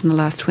just in the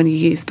last 20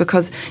 years?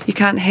 Because you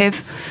can't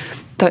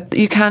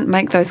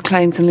make those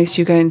claims unless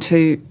you're going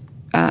to,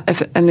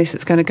 unless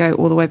it's going to go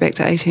all the way back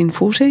to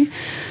 1840.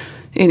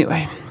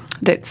 Anyway,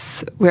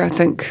 that's where I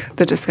think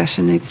the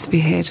discussion needs to be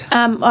had.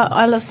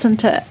 I listened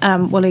to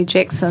Willie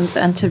Jackson's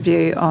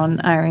interview on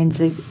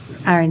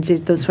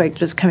RNZ this week,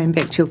 just coming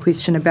back to your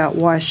question about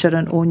why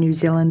shouldn't all New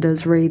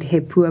Zealanders read He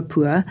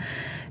Puapua.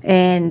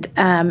 And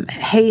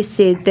he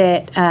said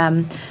that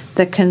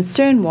the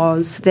concern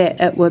was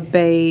that it would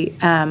be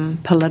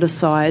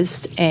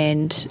politicised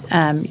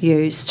and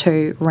used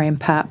to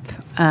ramp up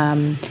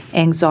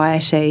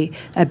anxiety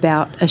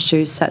about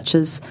issues such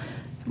as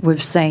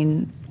we've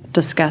seen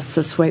discussed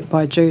this week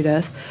by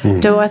Judith.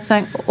 Do I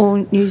think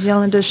all New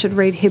Zealanders should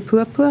read He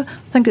Puapua?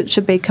 I think it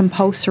should be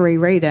compulsory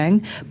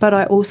reading, but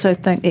I also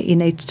think that you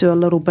need to do a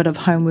little bit of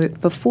homework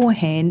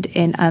beforehand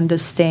and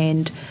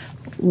understand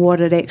what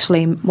the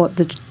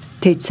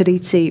Te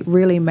Tiriti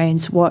really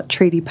means, what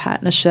treaty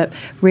partnership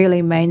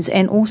really means,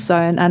 and also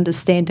an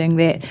understanding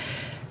that,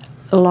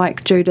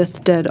 like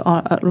Judith did,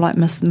 like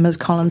Ms.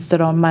 Collins did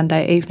on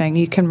Monday evening,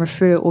 you can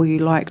refer all you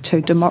like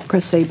to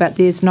democracy, but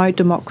there's no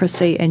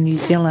democracy in New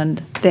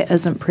Zealand that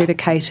isn't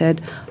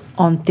predicated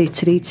on Te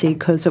Tiriti,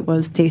 because it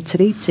was Te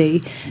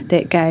Tiriti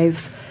that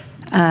gave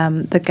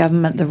the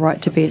government the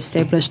right to be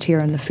established here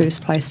in the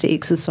first place to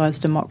exercise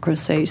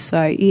democracy.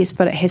 So yes,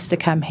 but it has to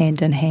come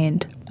hand in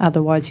hand,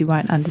 otherwise you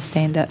won't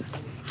understand it.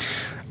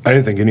 I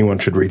don't think anyone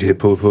should read He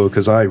Puapua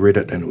because I read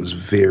it and it was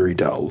very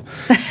dull.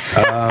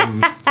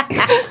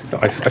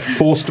 I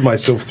forced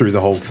myself through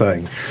the whole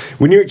thing.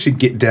 When you actually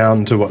get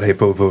down to what He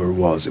Puapua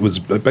was, it was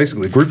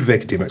basically a group of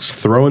academics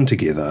thrown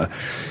together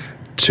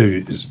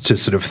to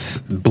sort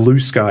of blue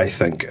sky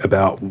think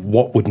about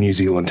what would New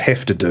Zealand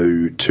have to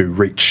do to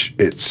reach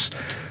its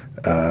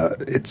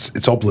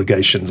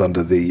obligations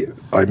under the,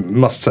 I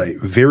must say,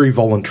 very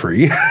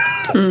voluntary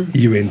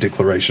UN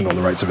Declaration on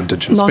the Rights of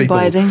Indigenous People,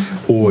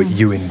 or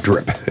UN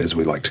DRIP, as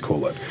we like to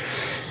call it.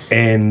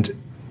 And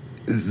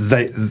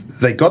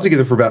they got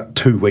together for about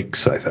 2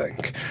 weeks, I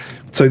think.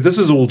 So this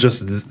is all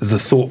just the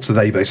thoughts that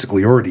they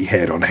basically already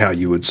had on how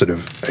you would sort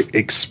of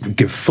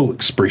give full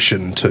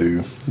expression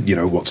to,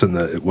 what's in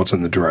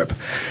the DRIP.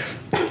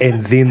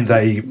 And then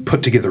they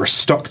put together a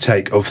stock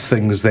take of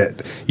things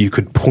that you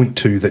could point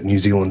to that New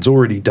Zealand's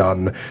already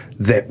done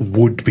that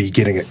would be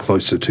getting it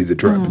closer to the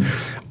DRIP.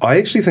 I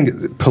actually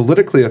think,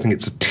 politically, I think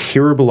it's a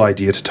terrible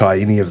idea to tie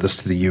any of this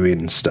to the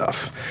UN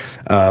stuff,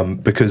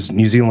 because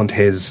New Zealand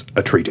has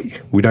a treaty.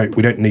 We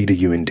don't need a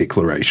UN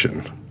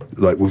declaration.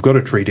 We've got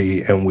a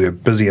treaty and we're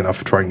busy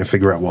enough trying to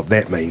figure out what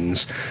that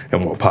means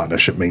and what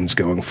partnership means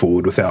going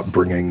forward without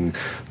bringing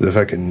the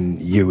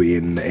fucking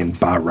UN and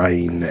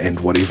Bahrain and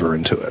whatever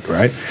into it,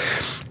 right?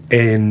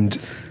 And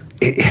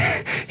He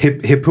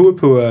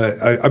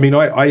Puapua,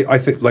 I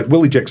think,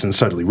 Willie Jackson's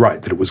totally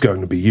right that it was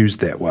going to be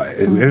used that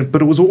way,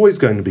 but it was always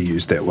going to be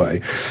used that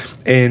way.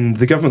 And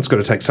the government's got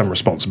to take some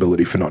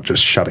responsibility for not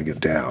just shutting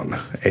it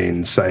down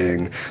and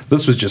saying,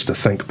 this was just a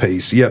think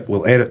piece, yep,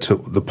 we'll add it to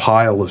the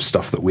pile of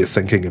stuff that we're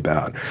thinking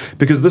about.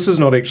 Because this is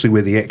not actually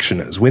where the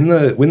action is. When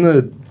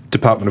the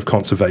Department of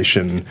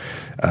Conservation,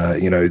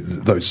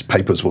 those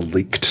papers were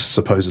leaked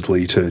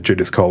supposedly to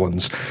Judith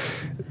Collins,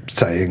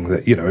 saying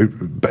that,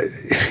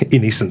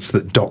 in essence,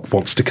 that DOC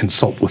wants to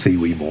consult with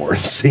iwi more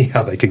and see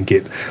how they can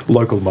get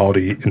local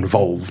Māori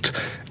involved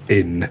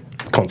in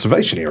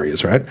conservation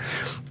areas, right?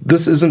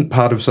 This isn't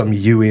part of some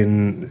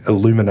UN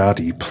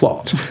Illuminati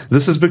plot.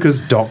 This is because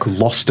DOC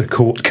lost a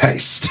court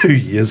case 2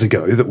 years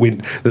ago that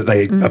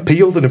they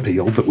appealed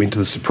that went to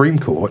the Supreme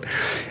Court,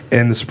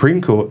 and the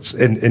Supreme Court's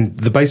and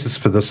the basis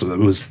for this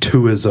was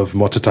tours of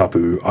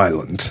Motatapu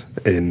Island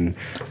in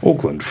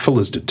Auckland.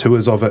 Fuller's did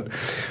tours of it,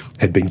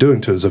 had been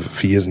doing tours of it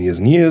for years and years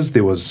and years.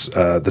 There was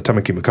the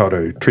Tamaki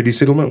Makaurau Treaty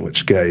Settlement,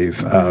 which gave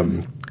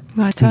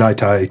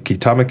Ngātai ki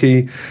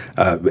Tamaki,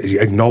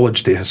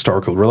 acknowledged their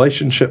historical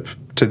relationship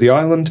to the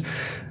island.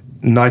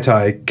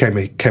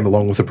 Ngātai came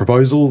along with a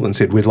proposal and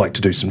said, we'd like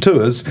to do some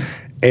tours.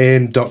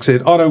 And Doc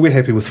said, "Oh no, we're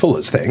happy with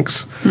Fuller's,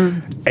 thanks."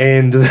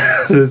 And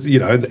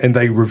and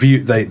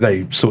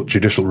they sought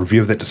judicial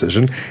review of that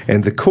decision,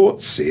 and the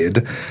court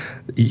said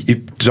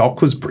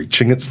Doc was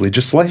breaching its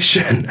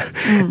legislation,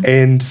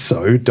 and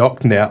so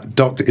Doc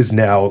is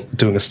now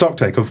doing a stock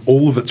take of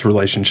all of its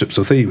relationships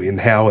with iwi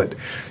and how it,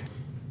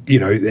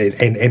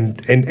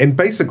 and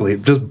basically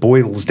it just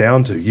boils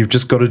down to you've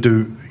just got to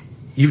do.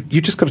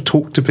 You just got to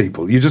talk to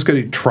people. You just got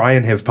to try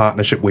and have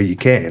partnership where you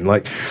can.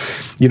 Like,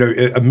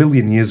 a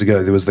million years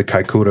ago, there was the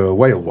Kaikoura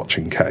whale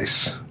watching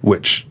case,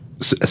 which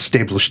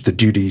established the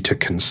duty to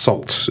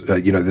consult,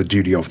 the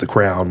duty of the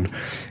Crown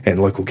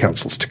and local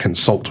councils to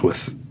consult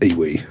with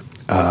iwi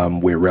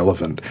where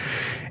relevant.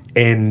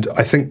 And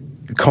I think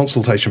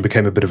consultation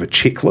became a bit of a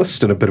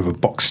checklist and a bit of a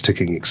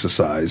box-ticking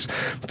exercise.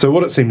 So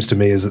what it seems to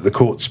me is that the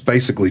courts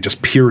basically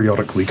just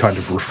periodically kind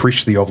of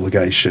refresh the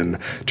obligation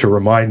to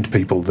remind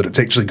people that it's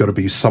actually got to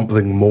be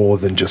something more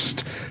than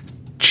just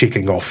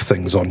checking off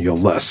things on your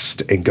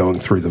list and going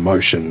through the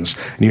motions.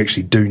 And you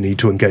actually do need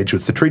to engage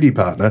with the treaty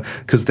partner,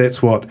 because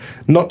that's what,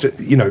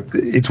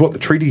 it's what the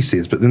treaty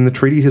says, but then the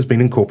treaty has been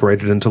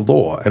incorporated into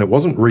law. And it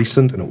wasn't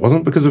recent, and it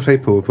wasn't because of He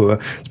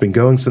Puapua. It's been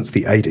going since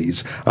the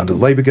 80s under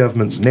Labour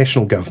governments,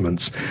 national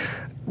governments,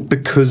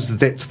 because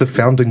that's the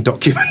founding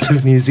document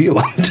of New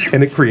Zealand,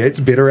 and it creates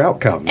better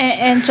outcomes.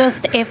 And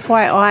just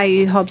FYI,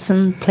 you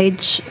Hobson's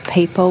Pledge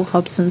people, he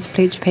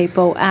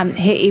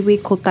iwi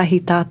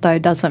kotahi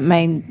tātou doesn't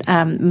mean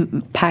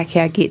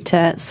Pākehā get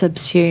to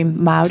subsume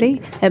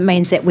Māori. It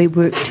means that we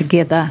work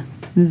together.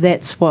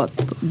 That's what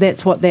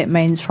that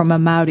means from a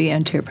Māori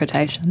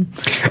interpretation.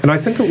 And I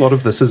think a lot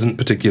of this isn't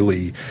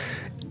particularly...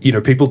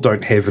 people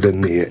don't have it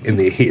in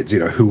their heads.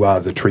 Who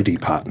are the treaty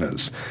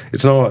partners?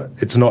 It's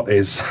not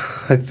as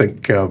I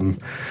think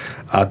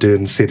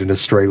Ardern said in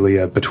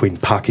Australia, between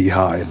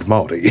Pākehā and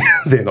Māori.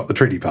 They're not the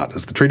treaty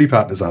partners. The treaty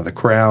partners are the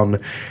Crown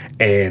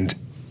and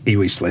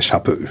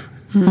iwi/hapu.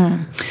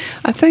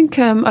 I think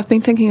I've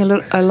been thinking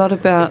a lot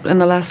about, in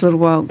the last little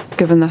while,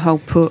 given the whole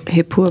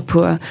He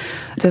Puapua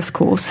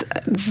discourse,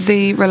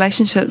 the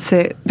relationships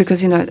that,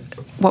 because,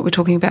 what we're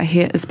talking about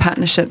here is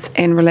partnerships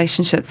and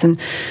relationships, and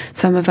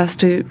some of us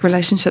do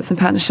relationships and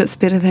partnerships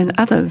better than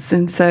others.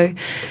 And so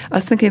I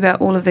was thinking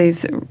about all of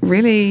these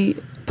really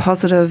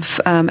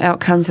positive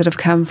outcomes that have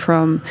come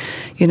from,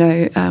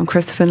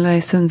 Chris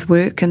Finlayson's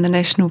work in the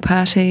National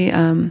Party,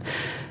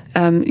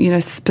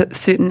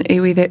 certain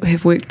iwi that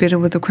have worked better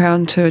with the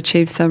Crown to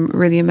achieve some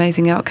really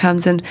amazing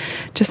outcomes, and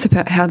just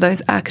about how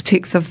those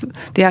architects of those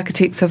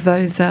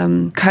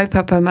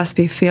kaupapa must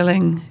be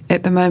feeling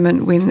at the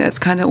moment when it's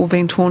kind of all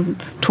being torn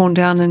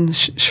down and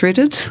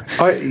shredded.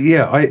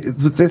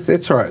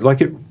 That's right.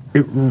 Like it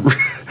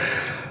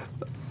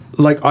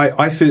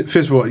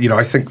first of all,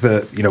 I think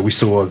that we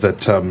saw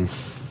that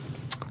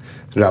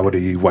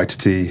Rawiri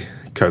Waititi,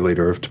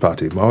 co-leader of Te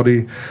Pāti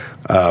Māori,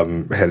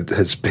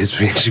 has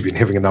actually been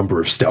having a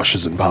number of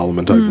stoushes in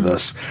Parliament over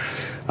this.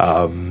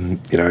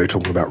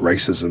 Talking about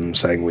racism,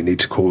 saying we need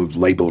to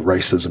label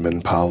racism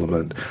in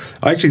Parliament.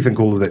 I actually think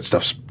all of that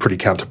stuff's pretty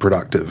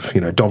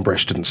counterproductive. Don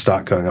Brash didn't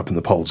start going up in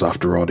the polls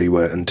after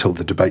Orewa until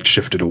the debate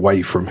shifted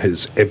away from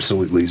his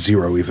absolutely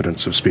zero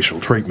evidence of special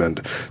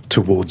treatment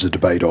towards a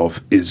debate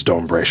of, is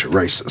Don Brash a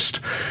racist?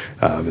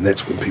 And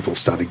that's when people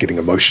started getting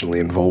emotionally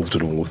involved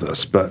in all of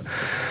this.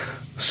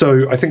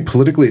 So I think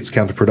politically it's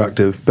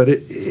counterproductive, but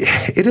it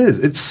is.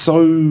 It's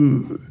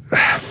so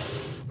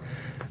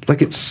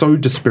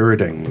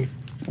dispiriting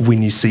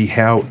when you see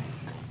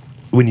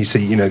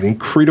the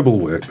incredible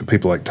work that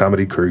people like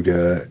Tamati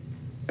Kruger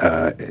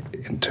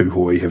and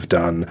Tuhoi have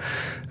done,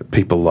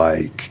 people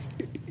like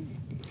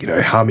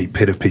Hami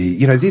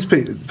Petapi, these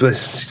people,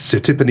 Sir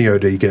Tipani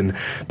O'Deegan,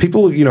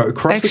 people,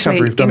 across the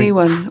country have done...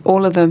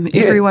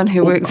 Everyone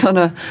who works on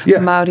a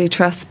Māori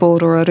Trust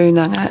Board or a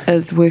runanga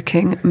is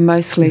working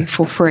mostly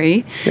for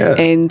free. Yeah.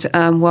 And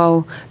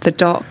while the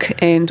doc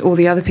and all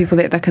the other people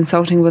that they're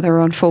consulting with are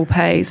on full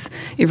pays,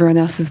 everyone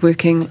else is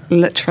working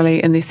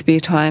literally in their spare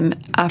time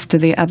after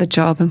their other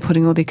job and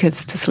putting all their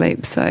kids to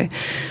sleep. So...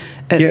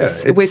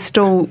 we're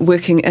still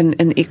working in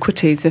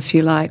inequities, if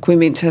you like. We're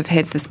meant to have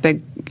had this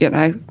big,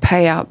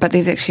 payout, but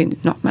there's actually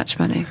not much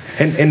money.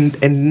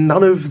 And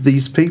none of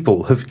these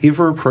people have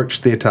ever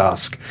approached their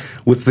task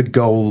with the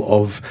goal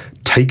of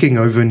taking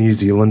over New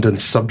Zealand and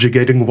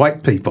subjugating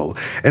white people.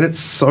 And it's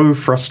so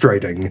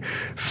frustrating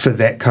for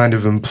that kind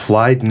of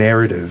implied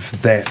narrative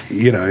that,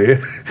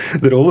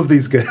 that all of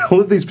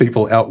these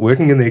people out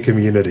working in their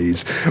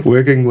communities,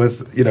 working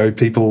with,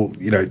 people,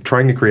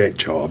 trying to create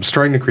jobs,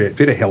 trying to create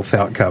better health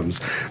outcomes,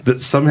 that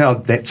somehow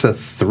that's a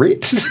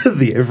threat to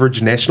the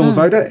average national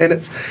voter. And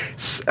it's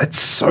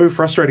so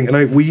frustrating.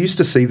 And we used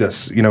to see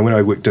this, when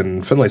I worked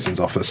in Finlayson's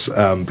office,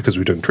 because we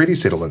were doing treaty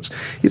settlements.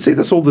 You'd see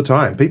this all the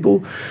time.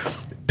 People,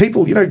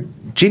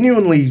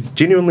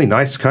 genuinely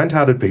nice,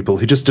 kind-hearted people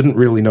who just didn't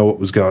really know what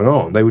was going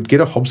on. They would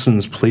get a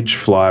Hobson's Pledge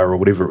flyer or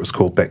whatever it was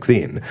called back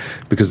then,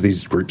 because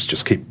these groups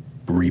just keep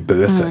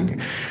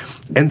rebirthing.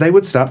 And they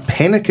would start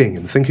panicking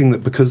and thinking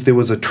that because there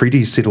was a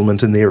treaty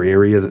settlement in their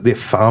area that their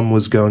farm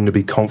was going to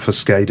be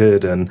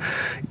confiscated, and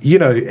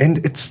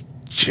and it's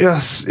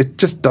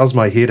just does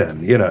my head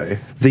in,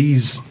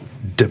 these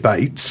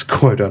debates,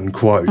 quote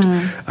unquote,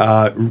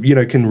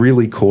 can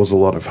really cause a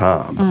lot of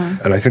harm.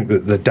 And I think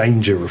that the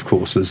danger, of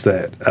course, is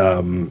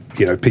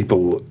that,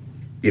 people,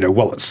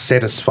 while it's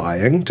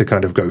satisfying to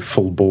kind of go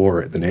full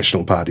bore at the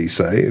National Party,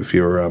 say, if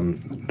you're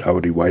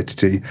Aori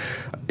Waititi,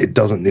 it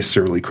doesn't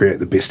necessarily create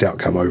the best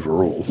outcome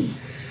overall.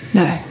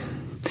 No.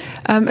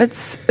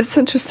 It's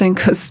interesting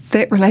because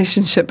that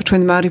relationship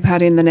between the Māori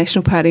Party and the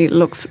National Party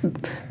looks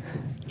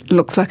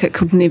like it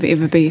could never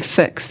ever be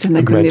fixed, and they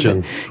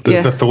Imagine could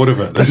never. the thought of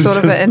it. The thought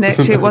of it, and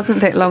actually, it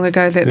wasn't that long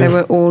ago that they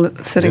were all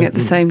sitting at the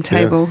same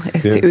table,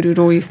 as the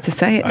Ururo used to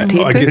say at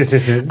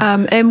Te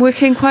and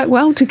working quite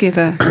well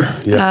together.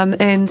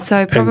 And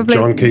so probably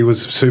and John Key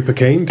was super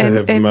keen to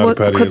have the Māori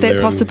Party. Could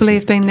that possibly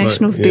have been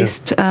National's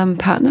best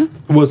partner?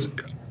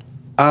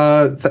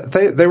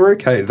 They were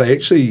okay.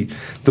 The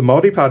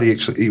Māori Party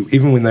actually,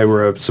 even when they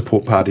were a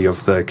support party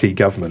of the Key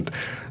government,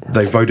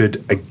 they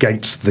voted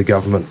against the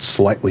government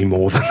slightly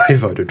more than they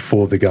voted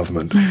for the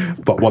government.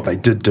 But what they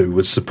did do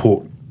was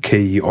support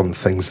Key on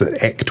things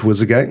that ACT was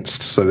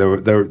against. So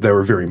they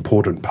were a very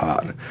important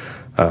part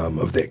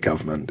of that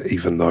government,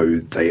 even though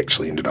they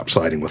actually ended up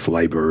siding with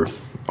Labour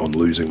on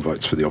losing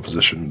votes for the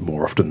opposition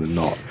more often than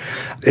not.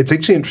 It's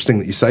actually interesting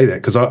that you say that,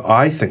 because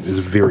I think there's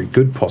a very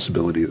good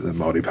possibility that the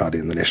Māori Party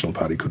and the National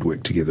Party could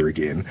work together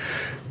again,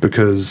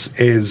 because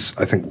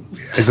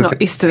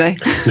yesterday.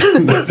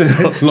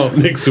 not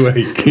next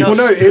week.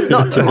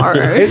 Not tomorrow.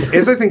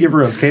 As I think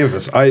everyone's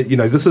canvass,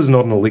 this is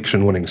not an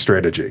election-winning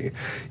strategy.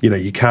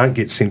 You can't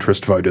get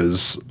centrist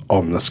voters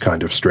on this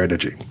kind of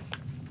strategy.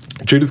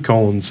 Judith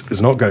Collins is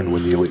not going to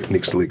win the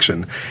next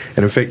election,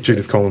 and in fact,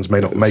 Judith Collins may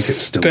not make it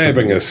still.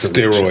 Stabbing a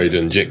steroid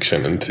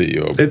injection into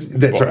your that's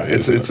body, right.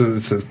 It's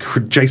a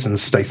Jason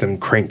Statham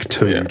crank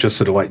too, just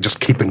sort of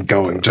just keeping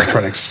going, just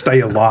trying to stay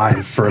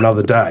alive for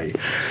another day.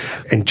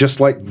 And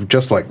just like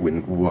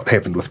when what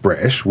happened with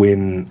Brash,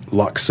 when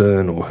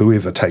Luxon or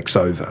whoever takes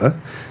over,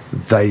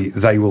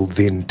 they will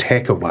then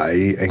tack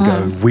away and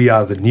go, we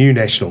are the new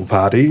National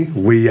Party,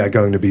 we are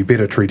going to be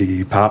better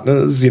treaty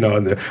partners,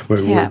 and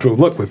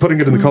look, we're putting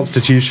it in the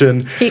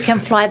Constitution. You can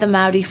fly the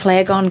Māori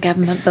flag on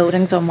government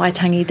buildings on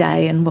Waitangi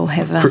Day, and we'll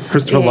have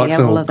Christopher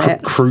Luxon will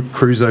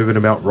cruise over to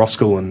Mount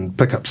Roskill and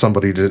pick up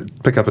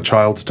a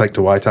child to take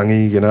to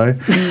Waitangi,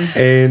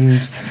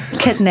 and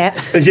kidnap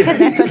a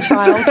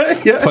child.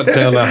 Put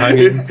down a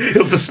hangi.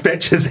 He'll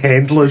dispatch his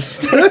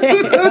handlers.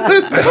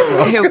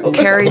 He'll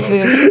carry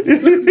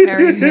her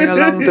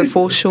along the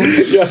foreshore.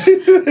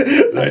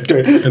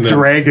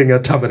 Dragging a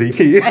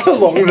tamariki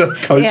along the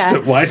coast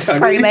at Waitangi.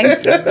 Screaming.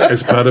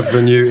 As part of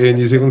the new Air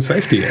New Zealand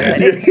Safety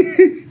Act.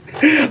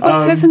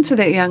 What's happened to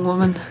that young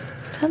woman?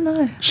 I don't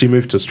know. She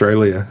moved to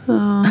Australia. What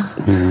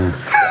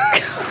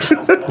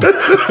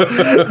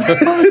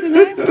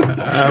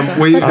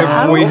was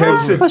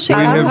her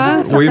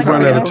name? We've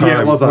run out of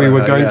time. We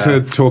were going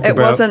to talk about.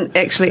 It wasn't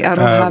actually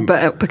Aroha,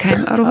 but it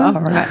became Aroha. Oh,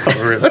 right.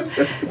 Oh, really?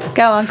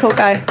 Go on, cool,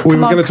 go. We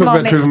were going to talk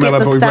about Trevor Miller,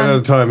 but we ran out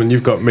of time, and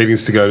you've got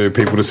meetings to go to,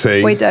 people to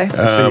see. We do.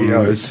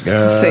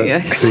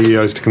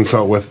 CEOs to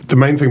consult with. The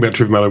main thing about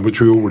Trevor Miller,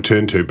 which we all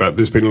return to, but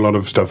there's been a lot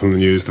of stuff in the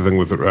news, the thing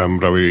with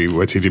Rawi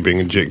Waititi being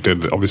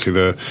ejected, obviously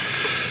the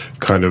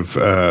kind of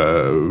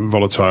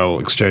volatile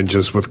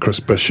exchanges with Chris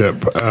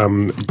Bishop.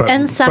 But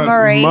in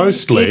summary, but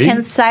mostly, you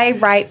can say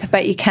rape,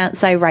 but you can't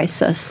say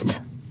racist.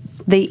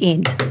 The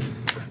end.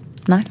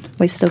 No,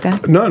 we still go.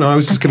 No, I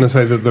was just going to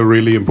say that the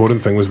really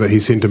important thing was that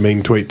he sent a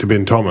mean tweet to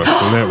Ben Thomas,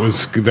 and that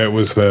was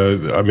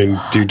the. I mean,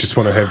 do you just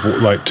want to have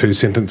like two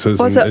sentences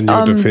in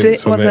your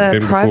defence on that? Was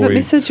it a private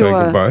message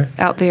or goodbye?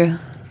 Out there?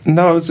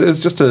 No, it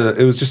was just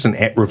an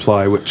at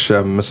reply which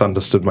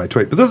misunderstood my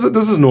tweet. But this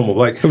is normal.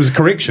 Like, it was a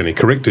correction. He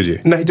corrected you.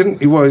 No, he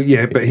didn't. Well,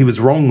 yeah, but he was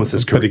wrong with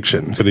his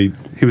correction. But he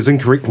was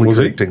incorrectly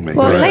correcting me.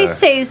 Well, at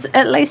least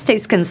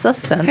he's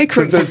consistent. He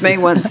corrected me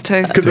once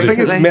too. Because the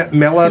thing is,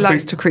 Mallard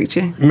likes to correct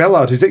you.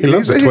 Mallard, he's a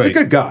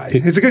good guy.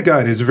 He's a good guy,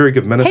 and he's a very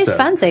good minister. He's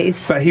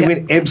funsies. But he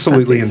went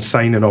absolutely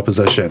insane in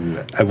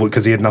opposition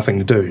because he had nothing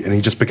to do, and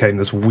he just became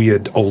this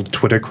weird old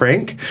Twitter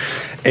crank.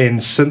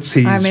 And since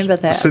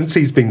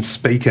he's been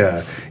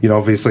speaker,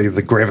 obviously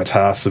the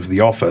gravitas of the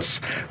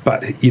office,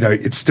 but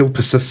it still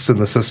persists in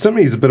the system.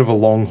 He's a bit of a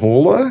long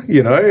hauler,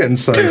 and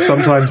so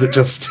sometimes it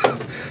just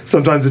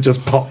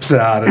pops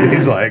out, and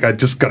he's like, I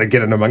just got to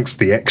get in amongst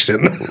the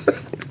action.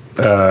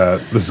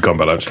 This has gone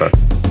by lunchtime.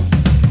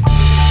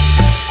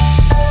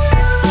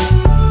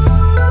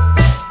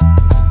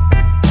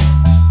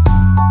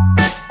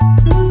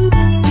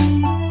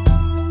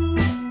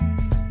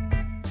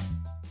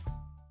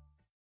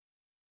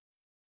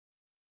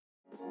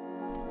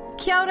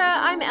 Kia ora,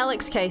 I'm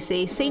Alex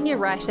Casey, Senior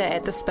Writer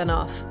at The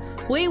Spinoff.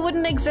 We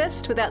wouldn't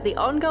exist without the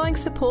ongoing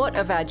support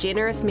of our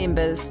generous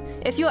members.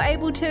 If you're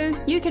able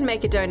to, you can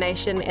make a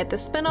donation at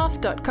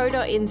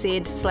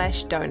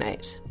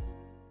thespinoff.co.nz/donate.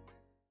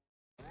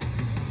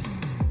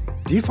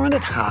 Do you find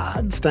it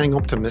hard staying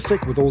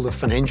optimistic with all the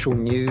financial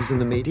news in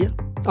the media?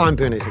 I'm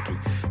Bernard Hickey,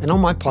 and on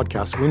my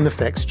podcast, When the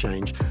Facts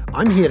Change,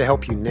 I'm here to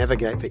help you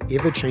navigate the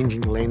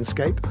ever-changing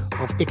landscape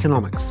of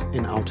economics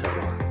in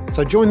Aotearoa.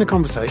 So join the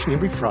conversation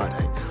every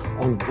Friday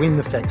on When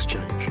the Facts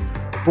Change,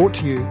 brought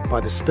to you by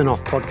the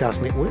Spin-Off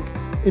Podcast Network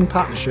in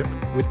partnership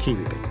with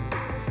KiwiBet.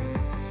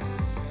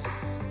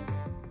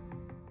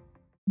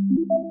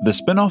 The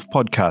Spin-Off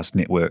Podcast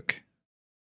Network.